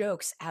 big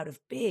jokes out of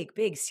big,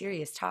 big,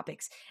 serious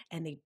topics.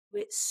 And they do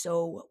it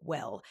so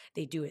well.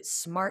 They do it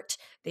smart,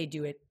 they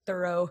do it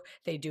thorough,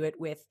 they do it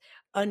with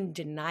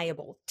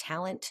undeniable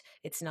talent.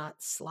 It's not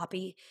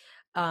sloppy,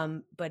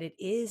 but it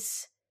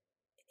is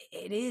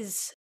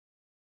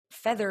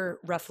feather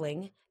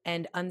ruffling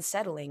and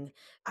unsettling.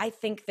 I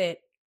think that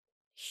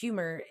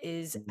humor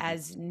is Hmm.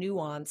 as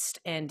nuanced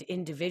and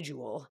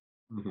individual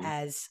Hmm.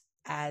 as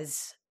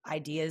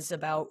ideas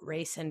about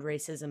race and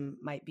racism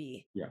might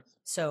be. Yes.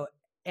 So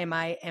am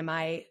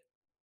I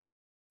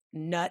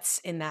nuts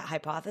in that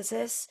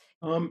hypothesis?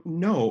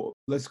 No,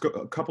 let's go.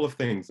 A couple of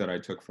things that I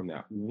took from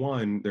that.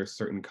 One, there's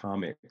certain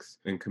comics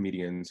and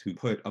comedians who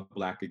put a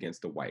black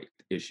against a white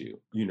issue.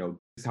 This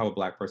is how a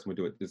black person would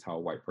do it, this is how a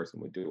white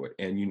person would do it.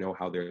 And you know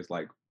how there's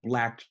like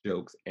black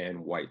jokes and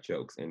white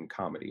jokes in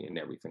comedy and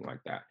everything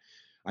like that.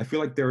 I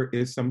feel like there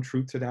is some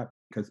truth to that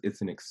because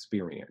it's an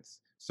experience.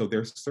 So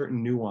there's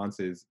certain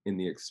nuances in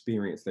the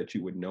experience that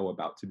you would know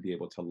about to be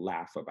able to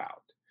laugh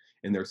about,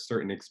 and there's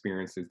certain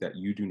experiences that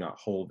you do not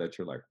hold that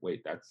you're like,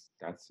 wait, that's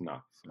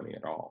not funny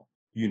at all.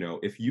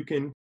 If you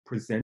can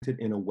present it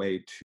in a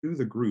way to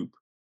the group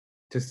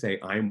to say,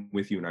 I'm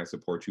with you and I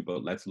support you,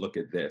 but let's look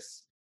at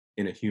this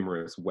in a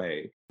humorous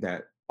way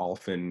that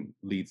often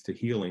leads to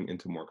healing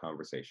into more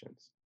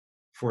conversations.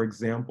 For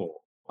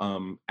example,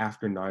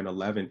 after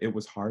 9/11, it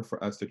was hard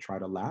for us to try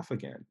to laugh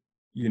again.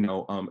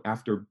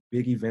 After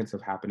big events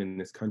have happened in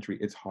this country,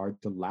 it's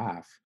hard to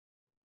laugh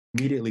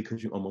immediately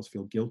because you almost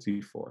feel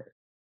guilty for it.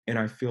 And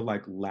I feel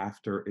like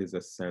laughter is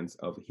a sense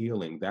of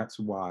healing. That's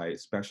why,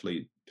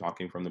 especially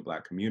talking from the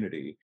Black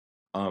community,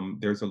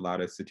 there's a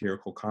lot of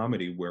satirical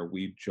comedy where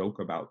we joke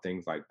about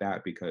things like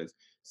that because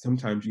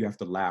sometimes you have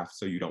to laugh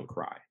so you don't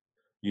cry.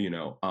 You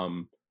know,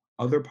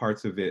 other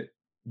parts of it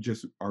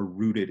just are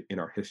rooted in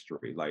our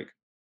history. Like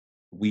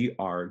we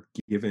are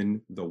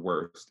given the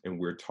worst and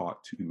we're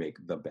taught to make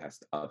the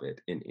best of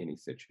it in any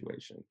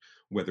situation,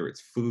 whether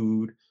it's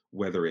food,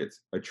 whether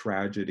it's a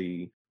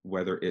tragedy,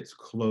 whether it's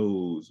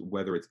clothes,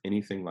 whether it's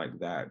anything like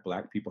that.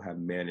 Black people have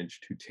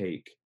managed to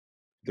take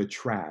the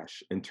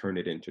trash and turn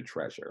it into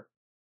treasure.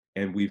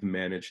 And we've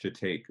managed to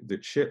take the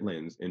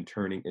chitlins and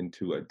turning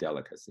into a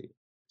delicacy.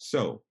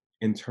 So,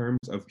 in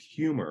terms of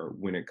humor,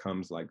 when it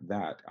comes like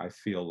that, I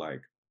feel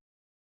like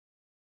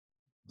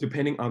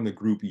depending on the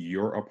group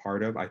you're a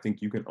part of, I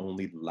think you can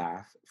only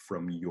laugh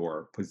from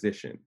your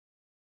position.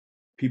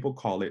 People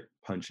call it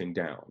punching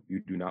down.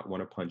 You do not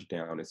want to punch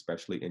down,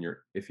 especially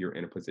if you're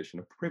in a position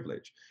of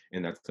privilege.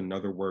 And that's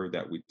another word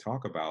that we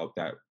talk about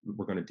that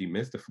we're going to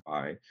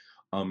demystify.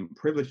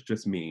 Privilege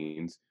just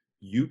means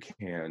you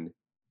can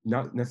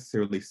not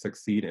necessarily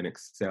succeed and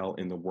excel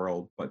in the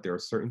world, but there are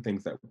certain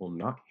things that will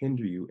not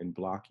hinder you and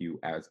block you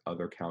as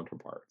other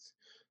counterparts.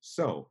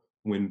 So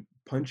when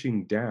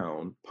punching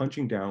down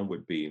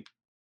would be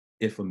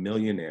if a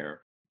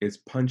millionaire is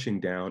punching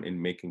down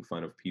and making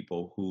fun of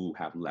people who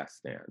have less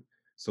than.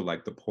 So,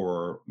 like the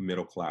poor,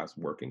 middle class,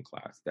 working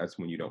class, that's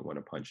when you don't want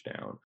to punch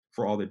down.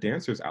 For all the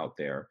dancers out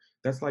there,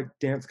 that's like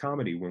dance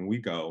comedy when we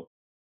go,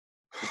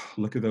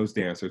 look at those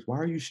dancers. Why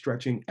are you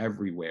stretching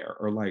everywhere?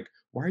 Or like,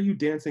 why are you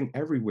dancing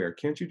everywhere?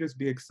 Can't you just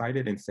be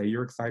excited and say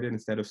you're excited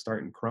instead of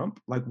starting crump?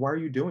 Like, why are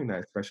you doing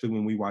that? Especially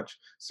when we watch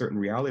certain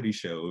reality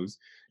shows,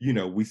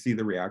 we see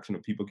the reaction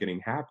of people getting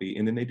happy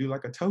and then they do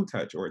like a toe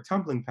touch or a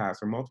tumbling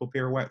pass or multiple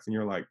pirouettes. And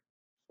you're like,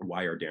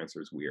 why are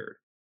dancers weird?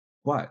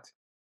 But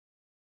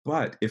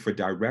but if a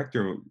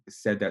director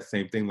said that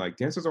same thing, like,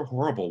 "Dancers are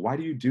horrible. Why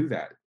do you do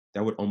that?"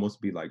 That would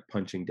almost be like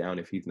punching down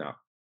if he's not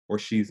or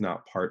she's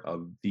not part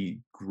of the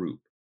group.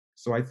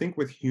 So I think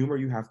with humor,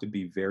 you have to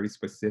be very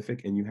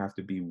specific and you have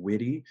to be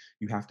witty,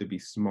 you have to be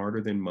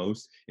smarter than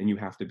most, and you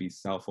have to be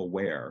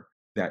self-aware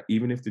that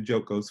even if the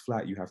joke goes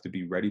flat, you have to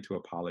be ready to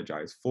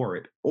apologize for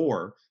it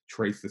or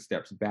trace the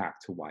steps back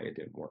to why it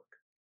didn't work.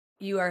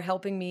 You are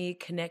helping me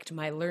connect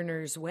my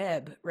learner's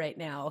web right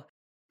now.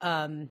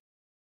 Um,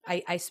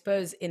 I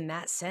suppose in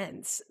that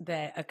sense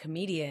that a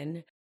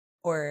comedian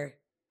or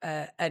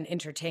an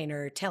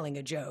entertainer telling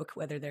a joke,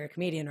 whether they're a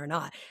comedian or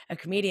not, a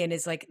comedian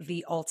is like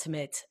the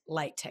ultimate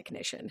light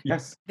technician.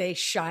 Yes, They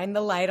shine the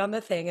light on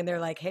the thing and they're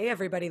like, "Hey,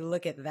 everybody,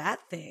 look at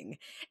that thing,"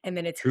 and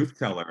then it's truth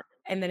teller.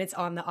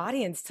 on the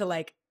audience to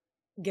like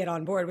get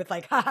on board with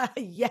like, "Ha ha,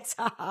 yes,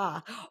 ha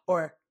ha,"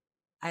 or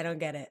 "I don't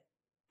get it."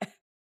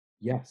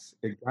 Yes,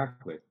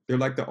 exactly. They're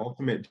like the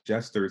ultimate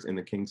jesters in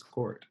the king's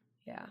court.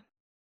 Yeah.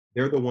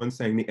 They're the ones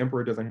saying the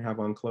emperor doesn't have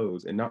on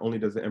clothes, and not only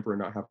does the emperor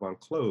not have on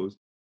clothes,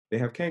 they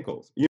have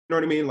cankles. You know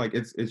what I mean? Like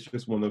it's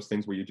just one of those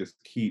things where you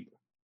just keep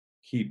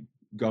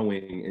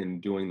going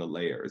and doing the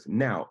layers.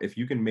 Now, if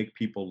you can make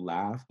people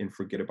laugh and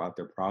forget about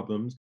their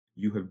problems,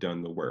 you have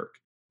done the work.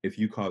 If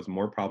you cause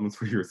more problems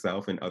for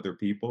yourself and other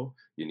people,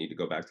 you need to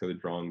go back to the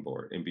drawing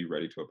board and be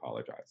ready to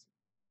apologize.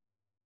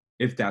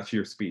 If that's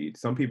your speed.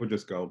 Some people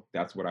just go,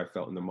 that's what I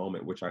felt in the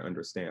moment, which I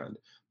understand.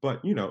 But,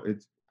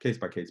 it's case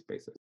by case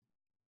basis.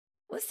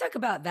 Let's talk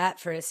about that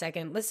for a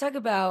second. Let's talk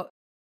about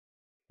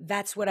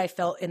that's what I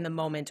felt in the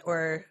moment,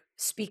 or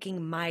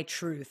speaking my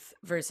truth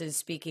versus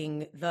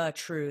speaking the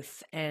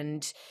truth,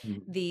 and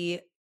Mhm.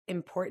 the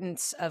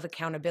importance of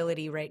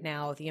accountability right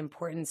now, the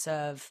importance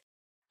of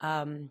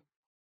um,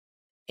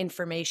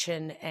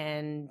 information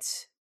and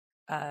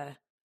uh,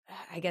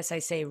 I guess I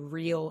say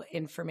real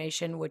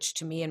information, which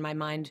to me in my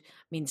mind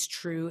means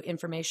true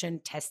information,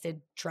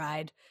 tested,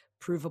 tried,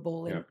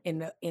 provable Yeah.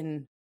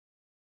 in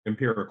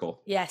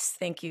Empirical. Yes,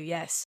 thank you.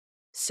 Yes.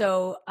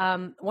 So,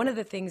 one of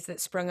the things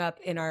that sprung up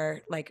in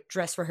our like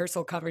dress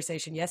rehearsal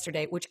conversation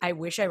yesterday, which I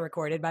wish I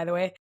recorded, by the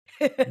way,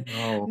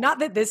 No. not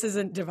that this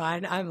isn't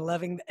divine. I'm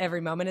loving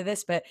every moment of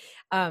this, but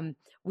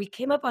we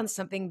came up on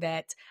something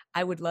that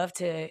I would love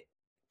to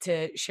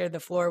share the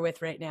floor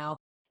with right now,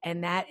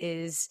 and that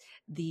is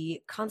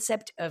the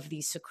concept of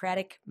the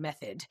Socratic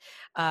method,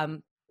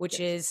 which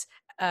Yes.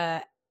 is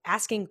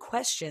asking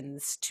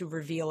questions to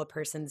reveal a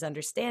person's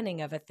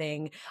understanding of a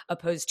thing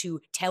opposed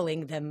to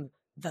telling them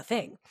the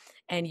thing.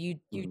 And you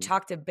Mhm.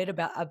 talked a bit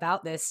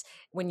about this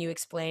when you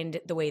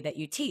explained the way that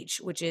you teach,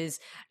 which is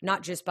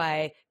not just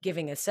by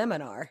giving a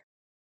seminar,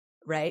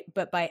 right,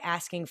 but by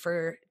asking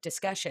for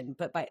discussion,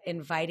 but by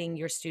inviting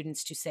your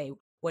students to say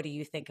What do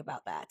you think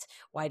about that?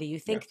 Why do you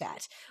think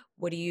Yes. that?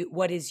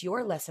 What is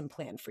your lesson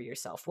plan for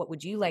yourself? What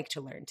would you like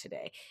to learn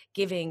today?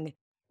 Giving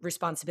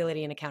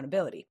responsibility and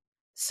accountability.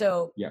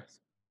 So Yes.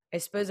 I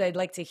suppose I'd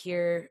like to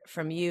hear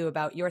from you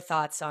about your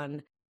thoughts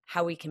on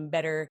how we can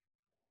better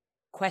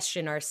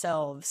question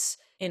ourselves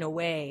in a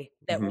way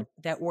that Mhm.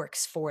 that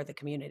works for the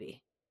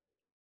community.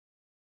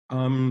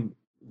 Um,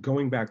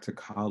 Going back to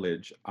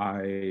college,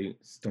 I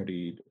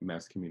studied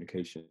mass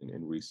communication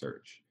and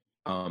research.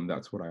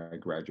 That's what I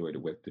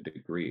graduated with the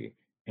degree.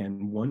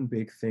 And one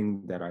big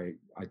thing that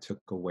I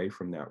took away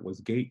from that was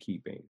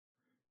gatekeeping.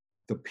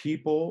 The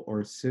people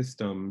or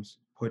systems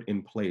put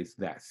in place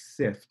that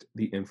sift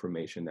the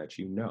information that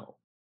you know.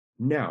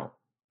 Now,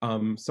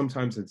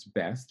 sometimes it's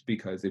best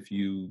because if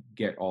you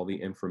get all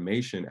the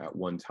information at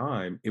one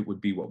time, it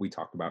would be what we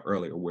talked about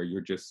earlier, where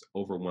you're just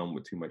overwhelmed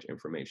with too much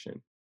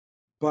information.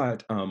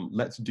 But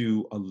let's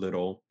do a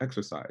little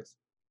exercise.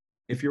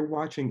 If you're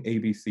watching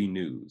ABC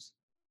News,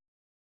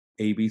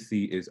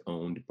 ABC is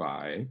owned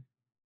by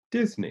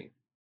Disney.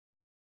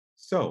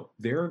 So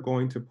they're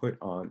going to put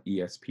on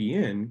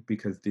ESPN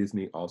because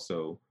Disney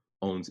also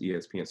owns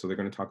ESPN. So they're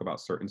going to talk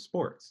about certain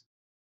sports.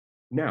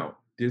 Now,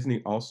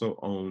 Disney also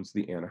owns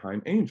the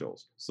Anaheim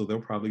Angels. So they'll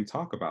probably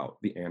talk about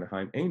the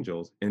Anaheim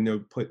Angels and they'll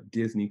put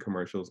Disney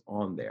commercials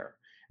on there.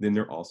 Then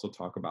they'll also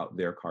talk about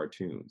their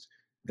cartoons.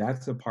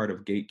 That's a part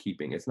of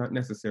gatekeeping. It's not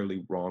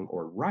necessarily wrong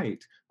or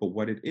right, but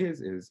what it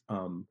is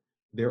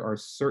there are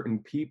certain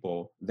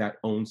people that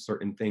own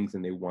certain things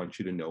and they want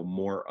you to know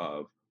more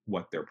of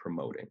what they're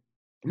promoting.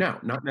 Now,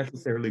 not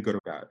necessarily good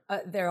or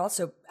bad. They're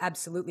also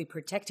absolutely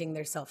protecting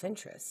their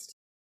self-interest.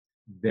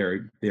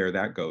 There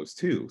that goes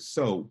too.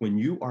 So when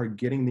you are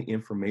getting the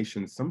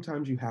information,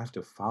 sometimes you have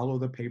to follow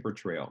the paper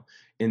trail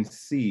and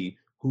see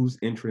whose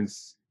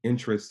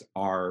interests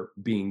are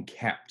being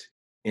kept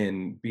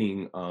and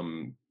being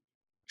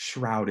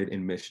shrouded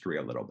in mystery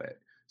a little bit.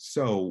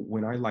 So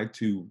when I like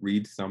to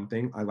read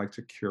something, I like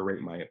to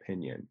curate my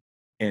opinion.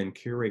 And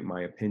curate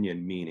my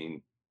opinion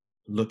meaning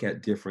look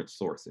at different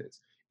sources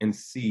and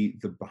see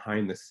the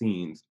behind the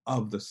scenes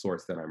of the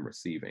source that I'm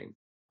receiving.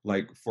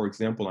 Like, for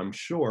example, I'm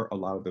sure a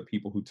lot of the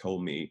people who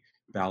told me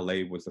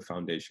ballet was the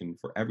foundation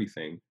for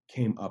everything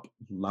came up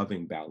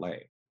loving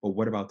ballet. But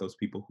what about those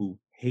people who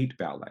hate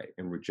ballet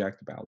and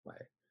reject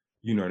ballet?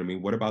 You know what I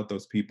mean? What about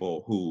those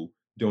people who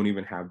don't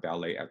even have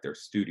ballet at their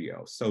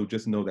studio? So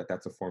just know that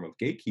that's a form of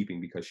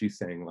gatekeeping because she's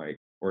saying, like,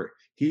 or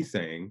he's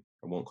saying,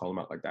 I won't call him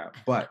out like that,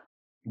 but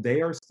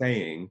they are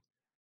saying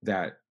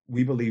that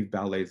we believe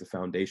ballet is the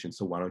foundation,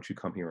 so why don't you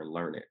come here and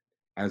learn it?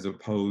 As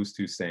opposed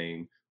to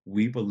saying,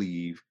 we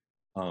believe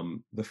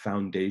the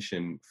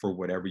foundation for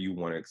whatever you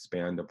want to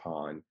expand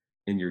upon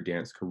in your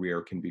dance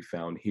career can be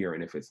found here.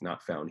 And if it's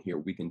not found here,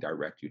 we can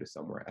direct you to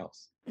somewhere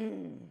else.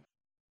 Mm.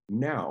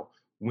 Now,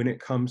 when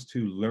it comes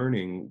to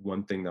learning,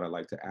 one thing that I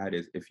like to add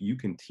is if you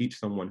can teach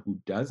someone who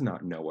does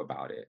not know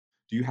about it,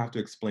 do you have to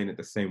explain it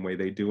the same way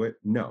they do it?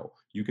 No.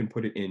 You can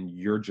put it in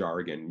your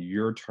jargon,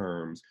 your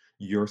terms,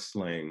 your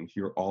slang,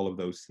 your all of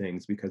those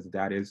things, because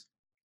that is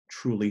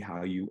truly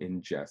how you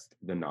ingest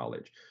the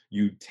knowledge.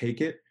 You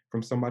take it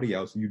from somebody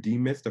else, you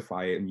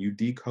demystify it and you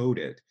decode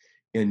it,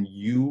 and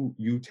you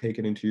take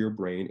it into your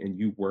brain and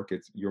you work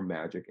it's your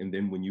magic. And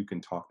then when you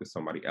can talk to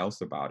somebody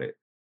else about it,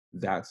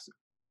 that's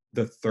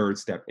the third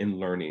step in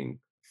learning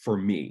for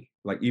me.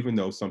 Like, even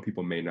though some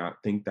people may not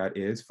think that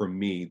is, for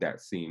me,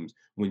 that seems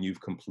when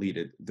you've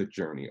completed the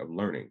journey of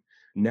learning.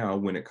 Now,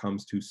 when it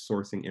comes to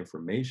sourcing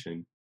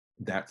information,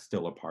 that's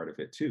still a part of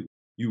it too.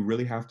 You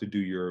really have to do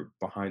your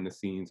behind the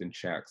scenes and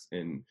checks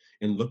and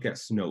look at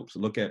Snopes,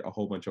 look at a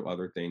whole bunch of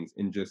other things,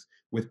 and just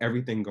with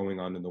everything going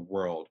on in the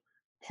world,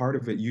 part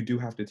of it you do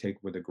have to take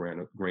with a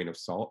grain of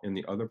salt, and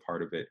the other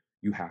part of it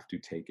you have to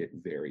take it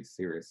very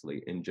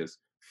seriously and just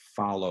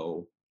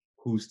follow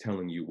who's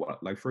telling you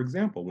what. Like, for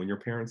example, when your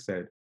parents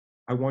said,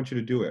 I want you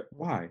to do it.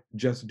 Why?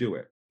 Just do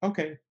it.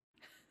 Okay.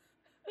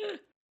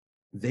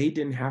 They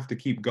didn't have to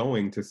keep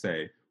going to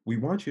say, we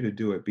want you to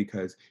do it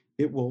because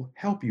it will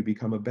help you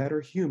become a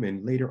better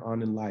human later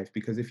on in life.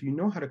 Because if you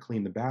know how to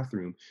clean the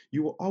bathroom,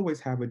 you will always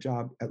have a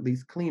job at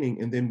least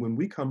cleaning. And then when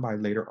we come by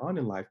later on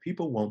in life,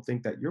 people won't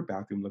think that your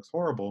bathroom looks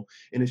horrible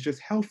and it's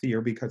just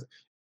healthier because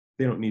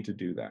they don't need to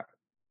do that.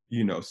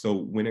 So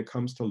when it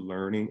comes to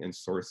learning and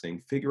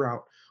sourcing, figure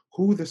out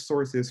who the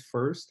source is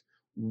first,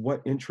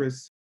 what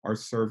interests are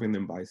serving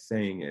them by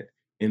saying it,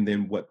 and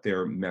then what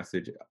their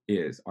message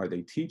is. Are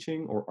they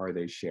teaching or are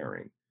they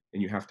sharing?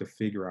 And you have to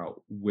figure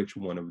out which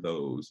one of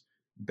those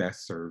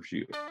best serves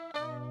you.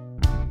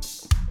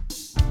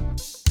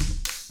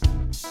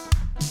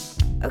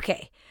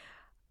 Okay,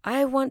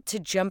 I want to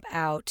jump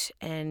out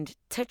and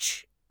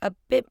touch a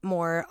bit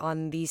more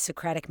on the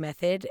Socratic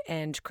method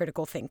and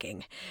critical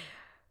thinking.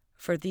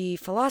 For the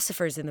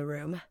philosophers in the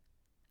room,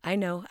 I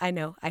know,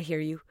 I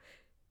hear you.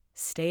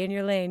 Stay in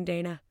your lane,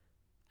 Dana.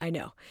 I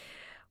know.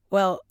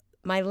 Well,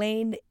 my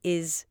lane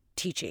is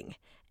teaching,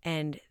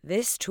 and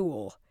this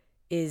tool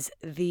is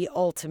the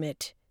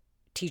ultimate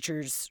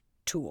teacher's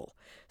tool.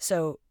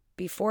 So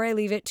before I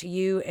leave it to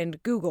you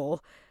and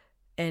Google,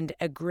 and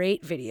a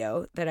great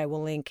video that I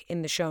will link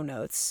in the show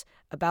notes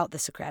about the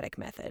Socratic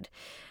method.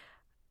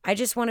 I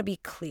just want to be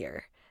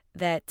clear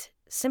that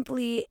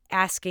simply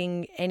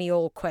asking any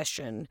old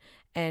question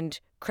and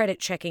credit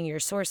checking your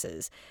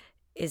sources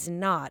is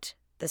not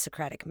the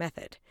Socratic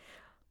method.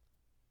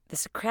 The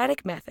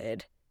Socratic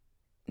method,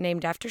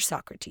 named after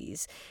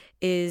Socrates,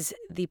 is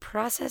the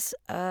process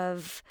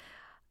of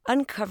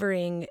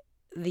uncovering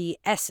the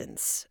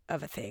essence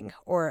of a thing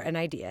or an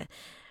idea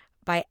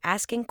by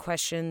asking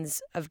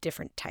questions of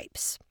different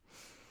types.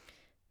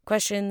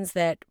 Questions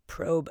that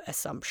probe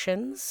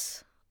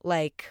assumptions,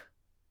 like,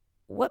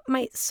 what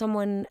might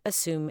someone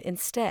assume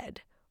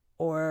instead?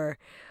 Or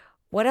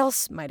what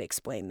else might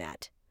explain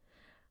that?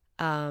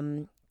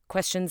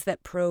 Questions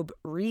that probe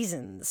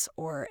reasons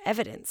or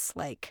evidence,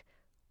 like,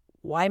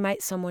 why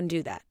might someone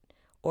do that?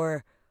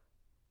 Or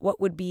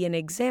what would be an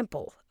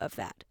example of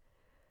that?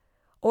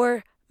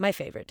 Or, my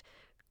favorite,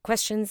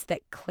 questions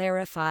that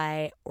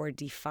clarify or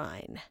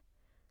define.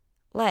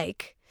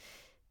 Like,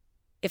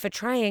 if a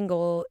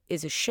triangle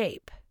is a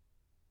shape,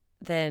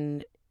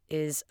 then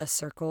is a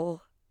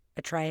circle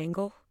a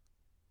triangle?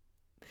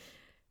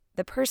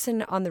 The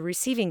person on the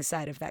receiving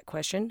side of that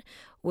question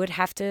would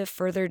have to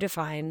further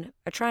define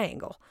a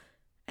triangle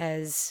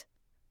as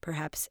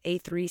perhaps a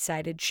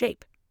three-sided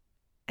shape,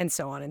 and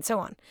so on and so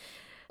on.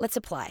 Let's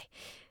apply.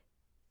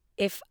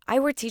 If I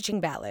were teaching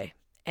ballet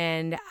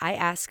and I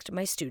asked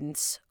my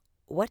students,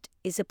 what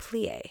is a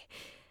plie?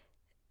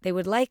 They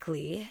would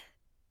likely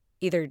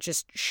either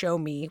just show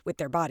me with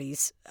their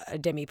bodies a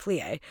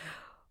demi-plie,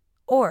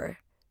 or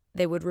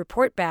they would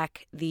report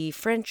back the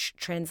French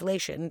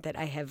translation that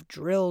I have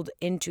drilled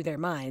into their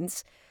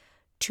minds,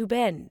 to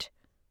bend.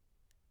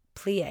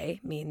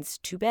 Plie means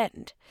to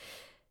bend.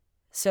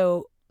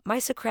 So my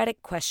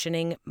Socratic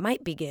questioning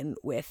might begin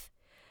with,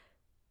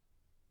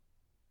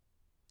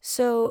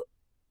 so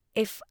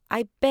if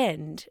I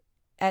bend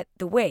at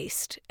the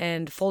waist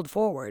and fold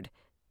forward,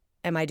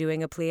 am I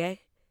doing a plie?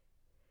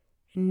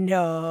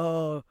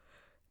 No,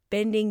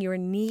 bending your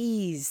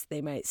knees,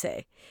 they might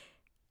say.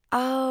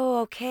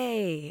 Oh,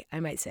 okay, I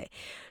might say.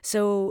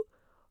 So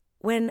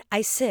when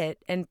I sit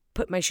and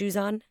put my shoes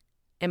on,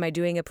 am I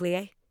doing a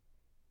plie?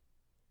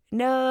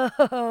 No.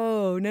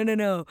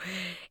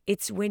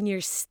 It's when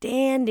you're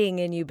standing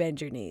and you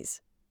bend your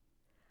knees.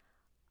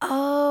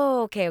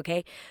 Oh,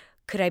 okay.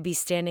 Could I be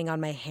standing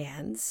on my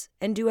hands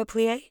and do a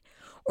plie?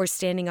 Or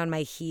standing on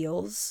my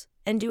heels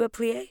and do a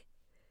plie?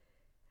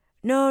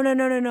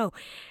 No.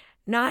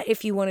 Not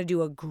if you want to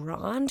do a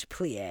grand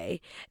plie,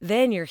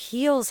 then your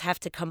heels have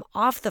to come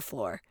off the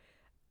floor.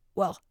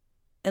 Well,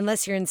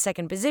 unless you're in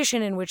second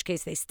position, in which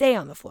case they stay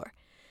on the floor.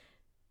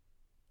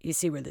 You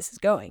see where this is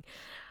going.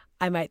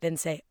 I might then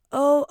say,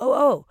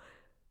 oh.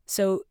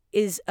 So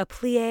is a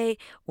plie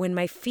when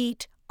my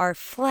feet are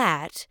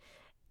flat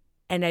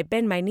and I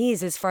bend my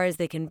knees as far as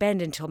they can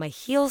bend until my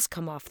heels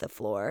come off the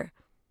floor,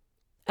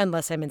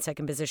 unless I'm in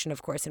second position,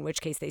 of course, in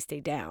which case they stay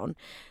down.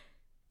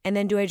 And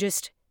then do I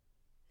just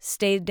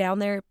stay down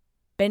there,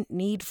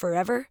 bent-kneed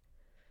forever?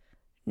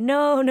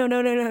 No.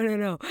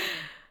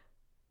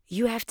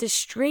 You have to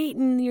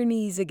straighten your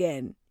knees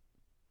again.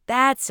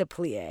 That's a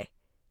plie.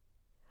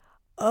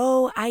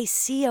 Oh, I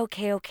see.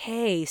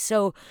 Okay.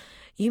 So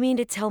you mean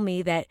to tell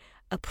me that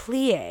a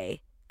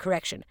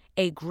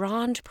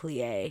grand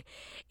plie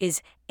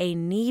is a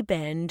knee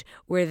bend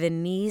where the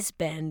knees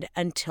bend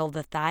until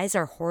the thighs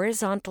are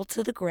horizontal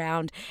to the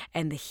ground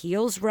and the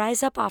heels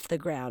rise up off the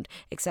ground,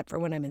 except for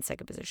when I'm in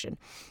second position.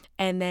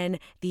 And then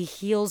the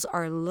heels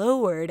are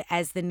lowered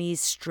as the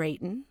knees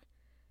straighten?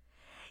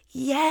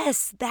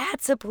 Yes,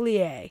 that's a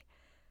plie.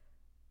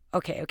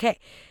 Okay.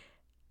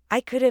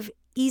 I could have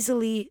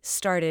easily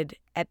started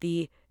at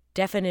the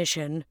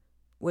definition,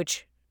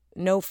 which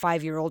no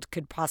 5-year-old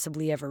could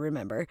possibly ever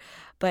remember,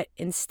 but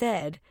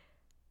instead,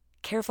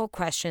 careful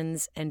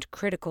questions and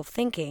critical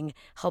thinking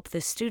help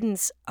the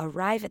students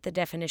arrive at the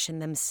definition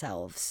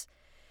themselves.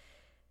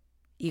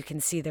 You can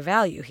see the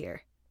value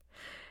here.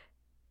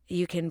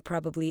 You can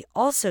probably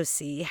also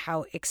see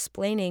how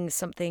explaining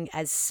something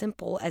as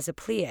simple as a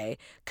plie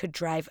could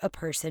drive a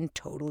person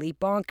totally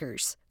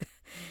bonkers.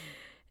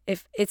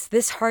 If it's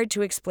this hard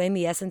to explain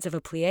the essence of a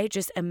plie,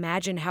 just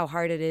imagine how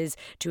hard it is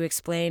to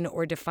explain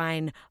or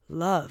define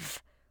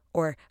love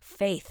or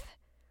faith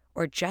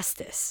or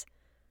justice.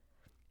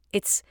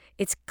 It's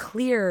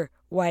clear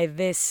why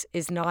this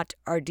is not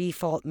our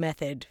default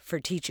method for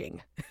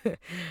teaching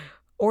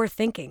or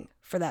thinking,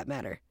 for that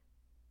matter,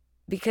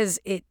 because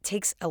it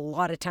takes a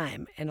lot of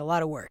time and a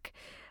lot of work,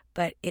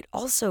 but it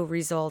also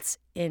results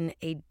in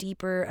a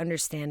deeper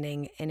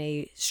understanding and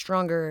a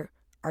stronger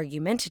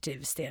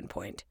argumentative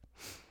standpoint.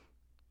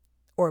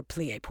 Or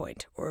plie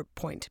point, or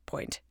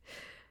point.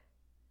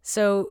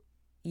 So,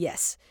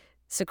 yes,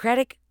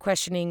 Socratic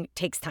questioning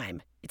takes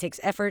time. It takes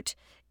effort.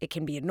 It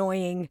can be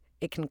annoying.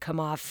 It can come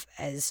off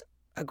as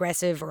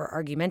aggressive or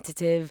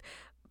argumentative.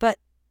 But,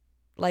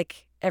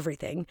 like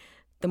everything,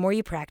 the more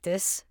you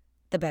practice,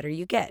 the better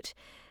you get.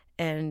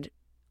 And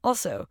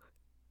also,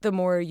 the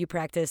more you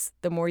practice,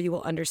 the more you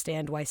will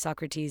understand why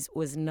Socrates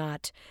was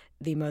not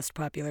the most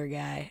popular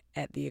guy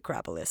at the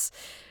Acropolis.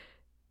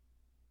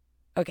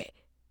 Okay,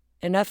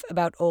 enough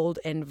about old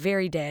and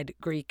very dead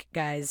Greek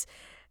guys.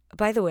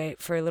 By the way,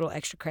 for a little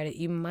extra credit,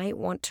 you might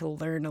want to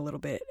learn a little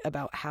bit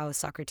about how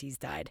Socrates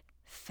died.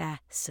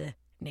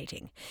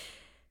 Fascinating.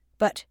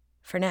 But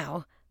for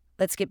now,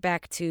 let's get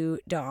back to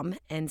Dom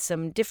and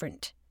some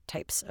different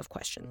types of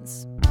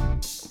questions.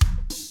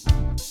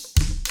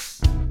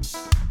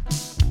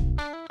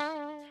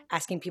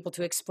 Asking people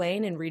to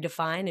explain and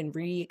redefine and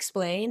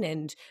re-explain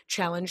and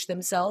challenge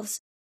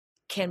themselves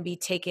can be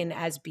taken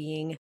as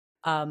being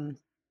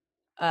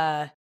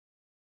uh,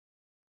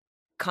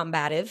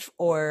 combative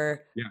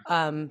or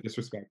Yeah.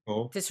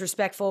 Disrespectful.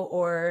 disrespectful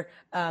or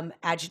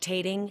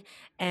agitating.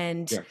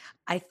 And Yes.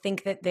 I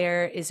think that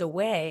there is a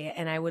way,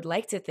 and I would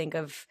like to think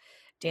of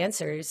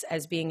dancers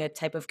as being a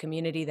type of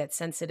community that's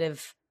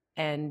sensitive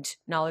and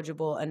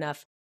knowledgeable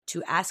enough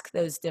to ask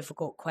those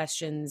difficult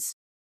questions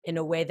in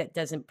a way that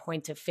doesn't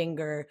point a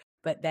finger,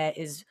 but that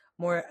is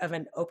more of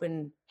an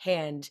open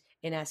hand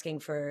in asking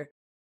for,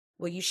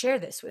 will you share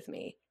this with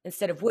me?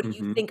 Instead of, what do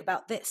you Hmm. think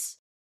about this?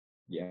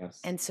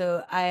 Yes. And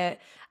so I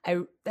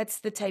that's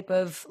the type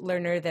of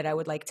learner that I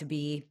would like to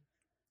be.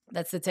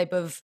 That's the type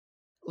of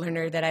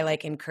learner that I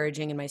like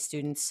encouraging in my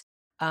students.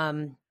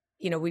 Um,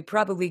 we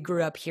probably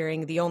grew up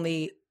hearing the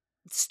only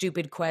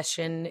stupid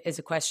question is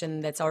a question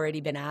that's already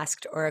been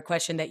asked or a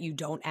question that you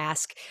don't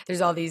ask.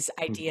 There's all these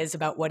ideas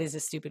about what is a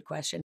stupid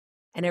question.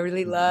 And I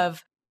really Hmm.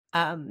 love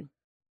um,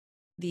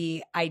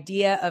 the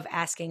idea of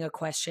asking a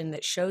question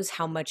that shows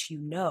how much you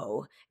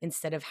know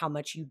instead of how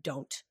much you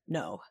don't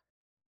know.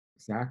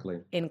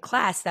 Exactly. In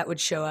class, that would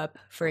show up,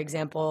 for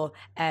example,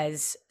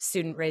 as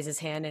student raises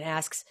hand and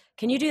asks,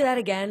 "Can you do that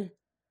again?"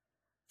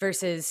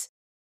 Versus,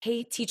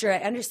 "Hey, teacher, I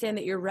understand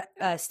that you're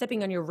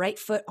stepping on your right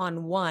foot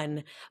on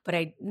one, but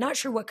I'm not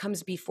sure what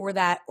comes before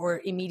that or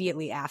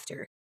immediately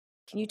after.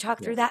 Can you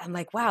talk through that?" Yes. I'm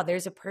like, wow,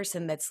 there's a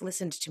person that's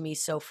listened to me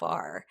so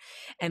far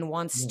and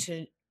wants Yes.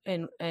 to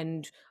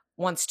and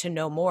wants to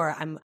know more.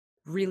 I'm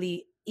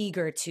really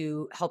eager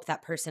to help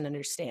that person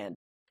understand.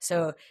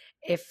 So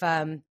if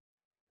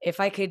if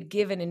I could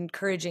give an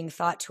encouraging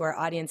thought to our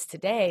audience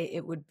today,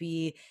 it would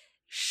be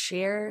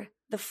share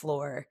the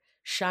floor,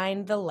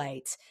 shine the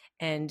light,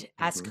 and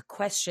Hmm. ask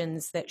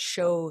questions that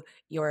show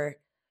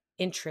your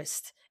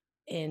interest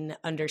in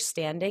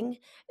understanding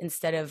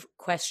instead of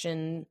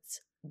questions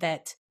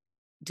that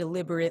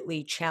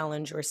deliberately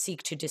challenge or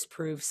seek to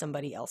disprove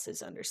somebody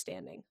else's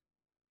understanding.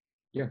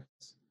 Yes.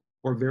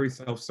 Or very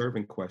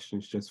self-serving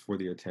questions just for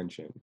the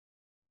attention.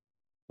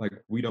 Like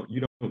you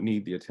don't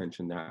need the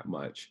attention that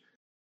much.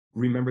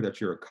 Remember that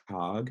you're a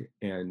cog,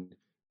 and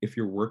if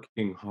you're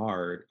working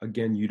hard,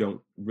 again, you don't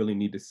really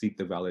need to seek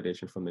the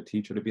validation from the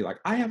teacher to be like,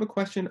 I have a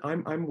question,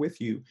 I'm with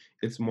you.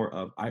 It's more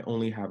of, I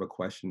only have a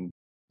question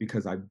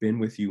because I've been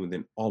with you, and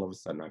then all of a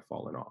sudden I've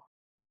fallen off.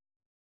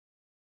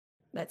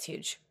 That's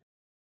huge.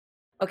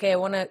 Okay, I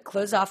want to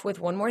close off with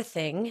one more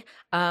thing.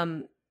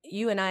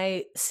 You and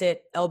I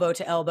sit elbow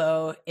to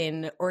elbow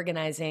in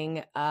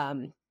organizing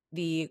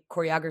the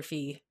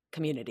choreography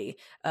community,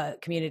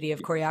 community of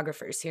Yeah.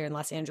 choreographers here in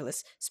Los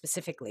Angeles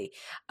specifically.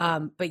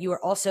 But you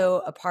are also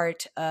a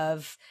part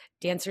of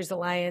Dancers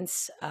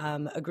Alliance,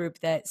 a group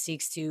that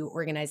seeks to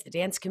organize the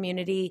dance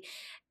community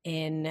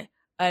in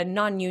a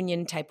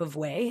non-union type of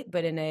way,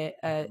 but in a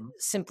Mhm.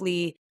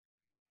 simply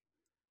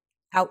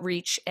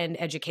outreach and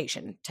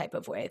education type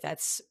of way.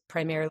 That's Yeah.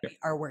 primarily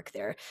our work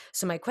there.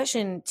 So, my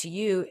question to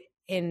you,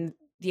 in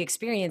the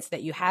experience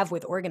that you have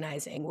with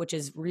organizing, which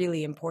is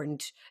really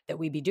important that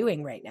we be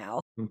doing right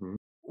now, Mhm.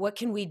 what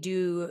can we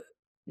do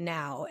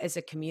now as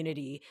a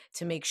community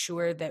to make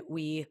sure that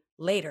we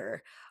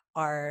later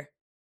are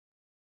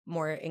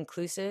more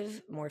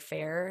inclusive, more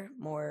fair,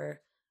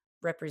 more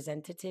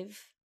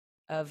representative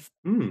of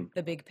Mm,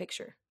 the big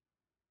picture?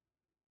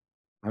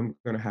 I'm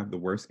gonna have the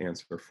worst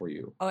answer for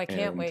you, Oh, I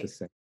can't and wait.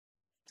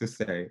 to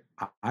say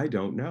I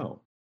don't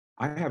know.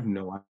 I have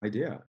no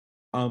idea.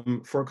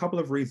 For a couple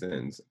of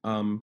reasons.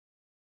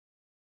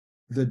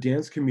 The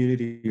dance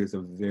community is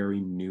a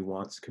very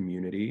nuanced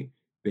community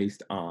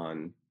based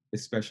on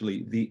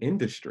especially the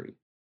industry.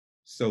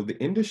 So the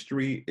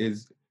industry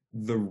is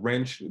the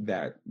wrench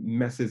that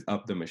messes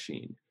up the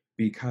machine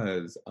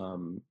because,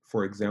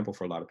 for example,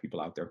 for a lot of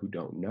people out there who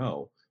don't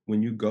know,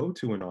 when you go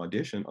to an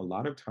audition, a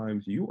lot of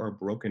times you are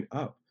broken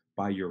up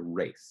by your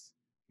race,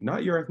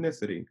 not your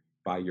ethnicity,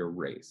 by your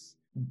race.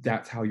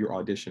 That's how you're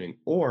auditioning.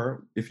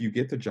 Or if you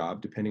get the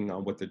job, depending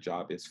on what the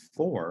job is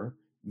for,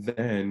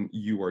 then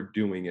you are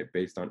doing it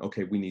based on,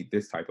 okay, we need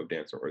this type of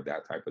dancer or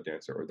that type of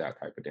dancer or that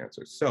type of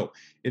dancer. So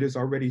it is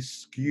already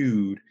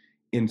skewed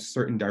in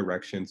certain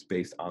directions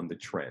based on the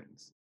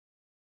trends.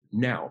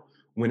 Now,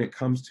 when it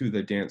comes to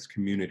the dance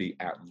community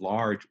at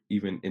large,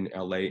 even in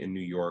LA and New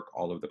York,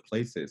 all of the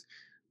places,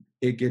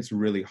 it gets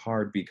really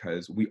hard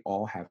because we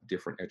all have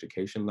different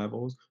education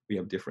levels, we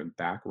have different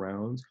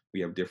backgrounds, we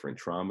have different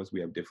traumas,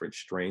 we have different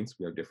strengths,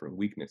 we have different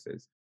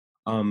weaknesses.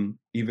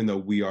 Even though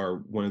we are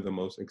one of the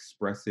most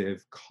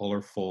expressive,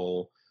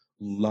 colorful,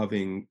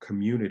 loving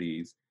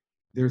communities,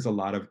 there's a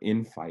lot of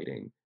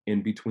infighting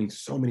in between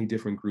so many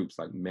different groups,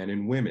 like men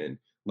and women.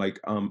 Like,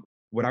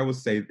 what I will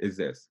say is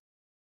this: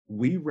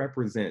 we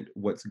represent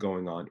what's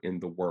going on in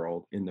the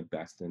world in the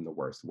best and the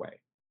worst way,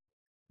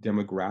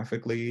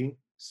 demographically,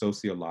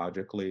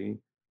 sociologically.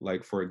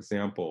 Like, for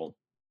example,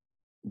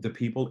 the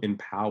people in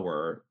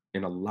power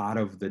in a lot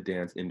of the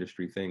dance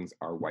industry things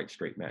are white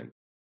straight men,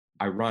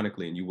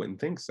 ironically, and you wouldn't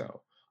think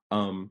so.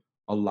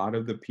 A lot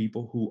of the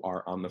people who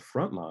are on the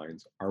front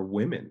lines are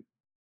women.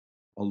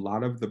 A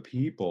lot of the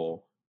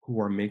people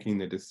who are making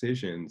the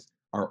decisions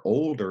are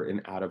older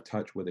and out of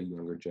touch with a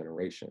younger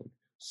generation.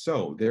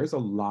 So there's a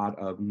lot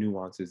of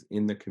nuances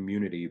in the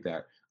community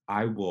that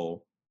I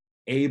will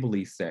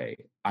ably say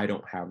I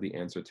don't have the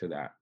answer to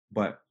that,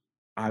 but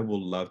I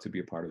will love to be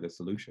a part of the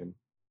solution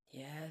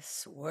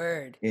Yes,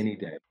 word. any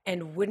day.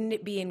 And wouldn't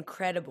it be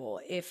incredible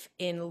if,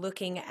 in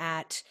looking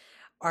at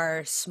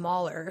our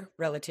smaller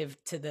relative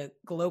to the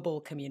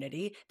global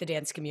community, the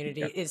dance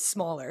community Yeah. is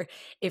smaller,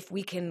 if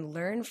we can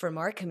learn from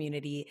our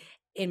community,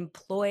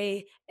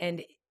 employ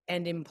and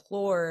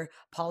implore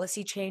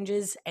policy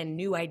changes and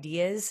new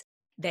ideas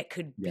that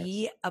could Yes.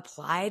 be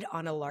applied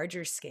on a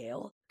larger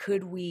scale,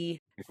 could we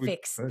If we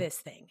fix could. this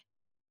thing?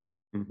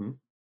 Mhm.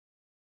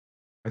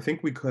 I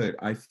think we could.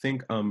 I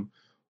think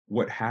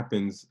what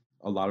happens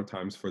a lot of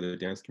times for the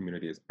dance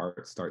community is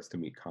art starts to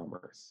meet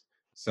commerce.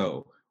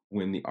 So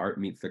when the art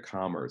meets the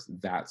commerce,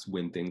 that's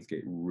when things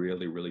get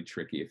really, really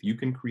tricky. If you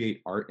can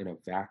create art in a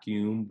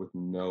vacuum with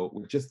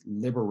just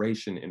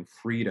liberation and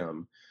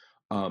freedom,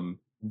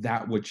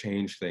 that would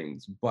change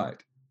things.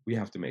 But we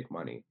have to make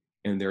money.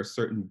 And there are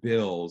certain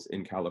bills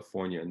in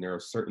California, and there are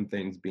certain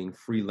things being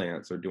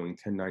freelance or doing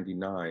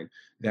 1099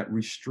 that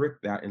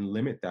restrict that and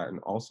limit that. And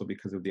also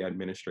because of the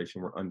administration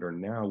we're under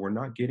now, we're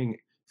not getting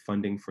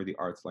funding for the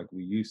arts like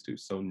we used to.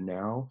 So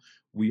now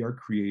we are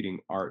creating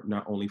art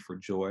not only for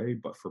joy,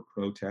 but for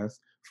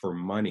protest, for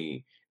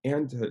money,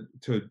 and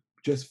to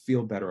just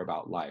feel better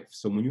about life.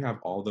 So when you have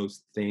all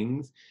those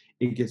things,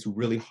 it gets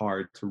really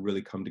hard to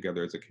really come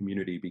together as a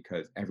community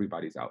because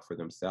everybody's out for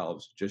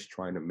themselves, just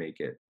trying to make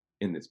it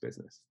in this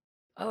business.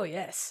 Oh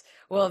yes.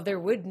 Well, there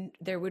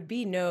would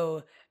be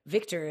no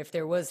victor if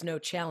there was no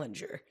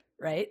challenger,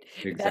 right?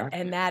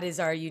 Exactly. That is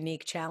our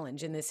unique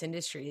challenge in this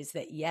industry is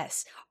that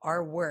yes,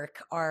 our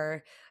work,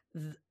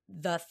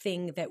 the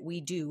thing that we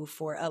do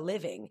for a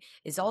living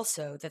is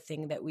also the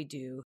thing that we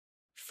do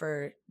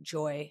for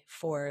joy,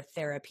 for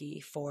therapy,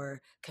 for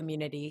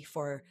community,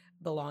 for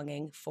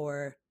belonging,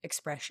 for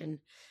expression.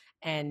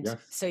 And Yes.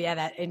 so yeah,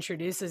 that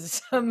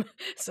introduces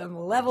some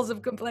levels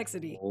of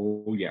complexity.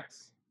 Oh,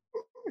 yes.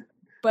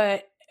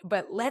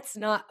 But let's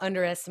not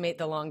underestimate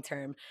the long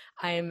term.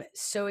 I am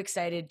so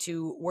excited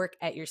to work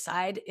at your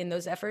side in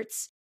those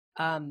efforts,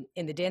 in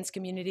the dance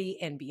community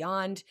and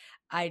beyond.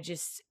 I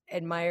just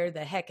admire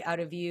the heck out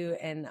of you,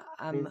 and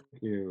Thank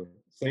you.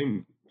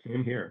 Same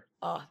here.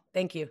 oh,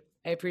 thank you.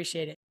 I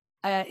appreciate it.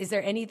 Is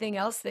there anything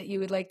else that you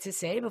would like to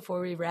say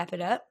before we wrap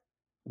it up?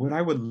 What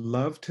I would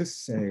love to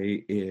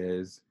say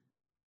is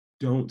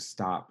don't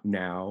stop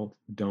now,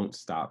 don't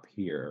stop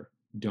here,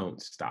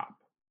 don't stop.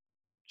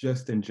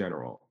 Just in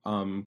general.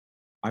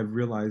 I've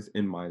realized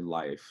in my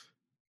life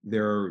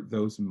there are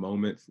those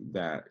moments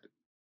that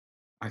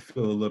I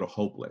feel a little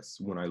hopeless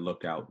when I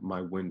look out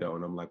my window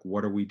and I'm like,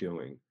 what are we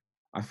doing?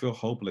 I feel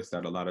hopeless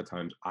that a lot of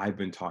times I've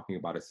been talking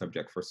about a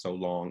subject for so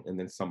long and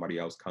then somebody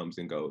else comes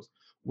and goes,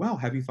 well,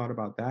 have you thought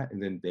about that?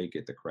 And then they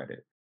get the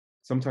credit.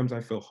 Sometimes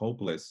I feel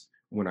hopeless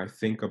when I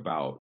think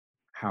about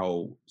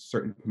how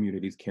certain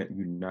communities can't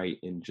unite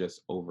and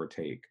just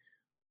overtake.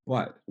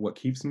 But what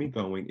keeps me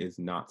going is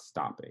not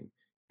stopping.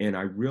 And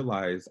I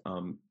realize,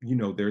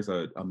 there's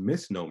a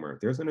misnomer.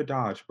 There's an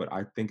adage, but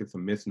I think it's a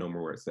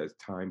misnomer where it says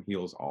time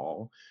heals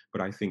all.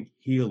 But I think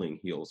healing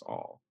heals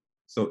all.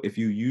 So if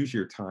you use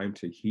your time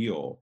to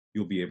heal,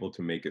 you'll be able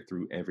to make it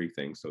through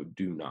everything. So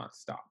do not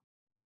stop.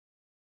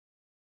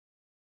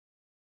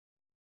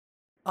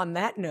 On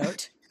that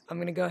note, I'm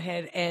going to go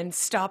ahead and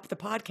stop the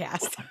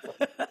podcast.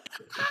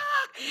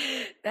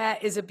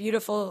 That is a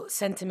beautiful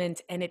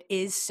sentiment, and it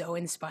is so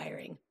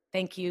inspiring.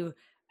 Thank you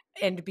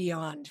and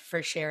beyond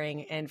for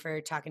sharing and for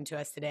talking to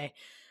us today.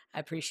 I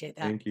appreciate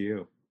that. Thank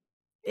you.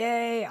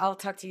 Yay. I'll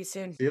talk to you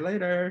soon. See you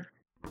later.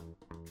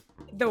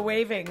 The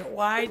waving.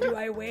 Why do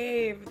I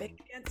wave? They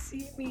can't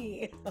see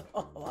me.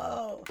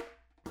 Whoa.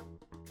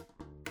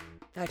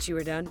 Thought you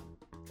were done?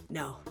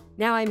 No.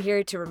 Now I'm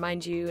here to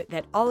remind you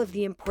that all of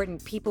the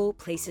important people,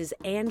 places,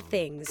 and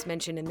things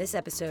mentioned in this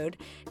episode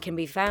can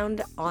be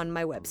found on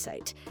my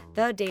website,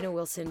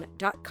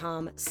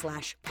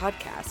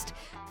 thedanawilson.com/podcast.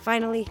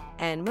 Finally,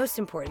 and most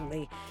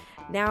importantly,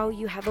 now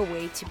you have a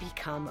way to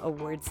become a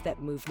Words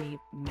That Move Me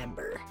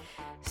member.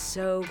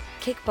 So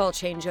kickball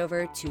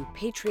changeover to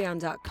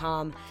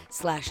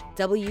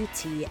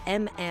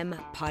patreon.com/WTMM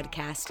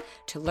podcast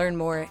to learn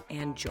more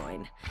and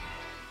join.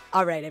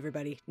 All right,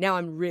 everybody. Now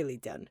I'm really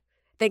done.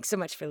 Thanks so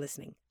much for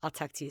listening. I'll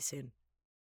talk to you soon.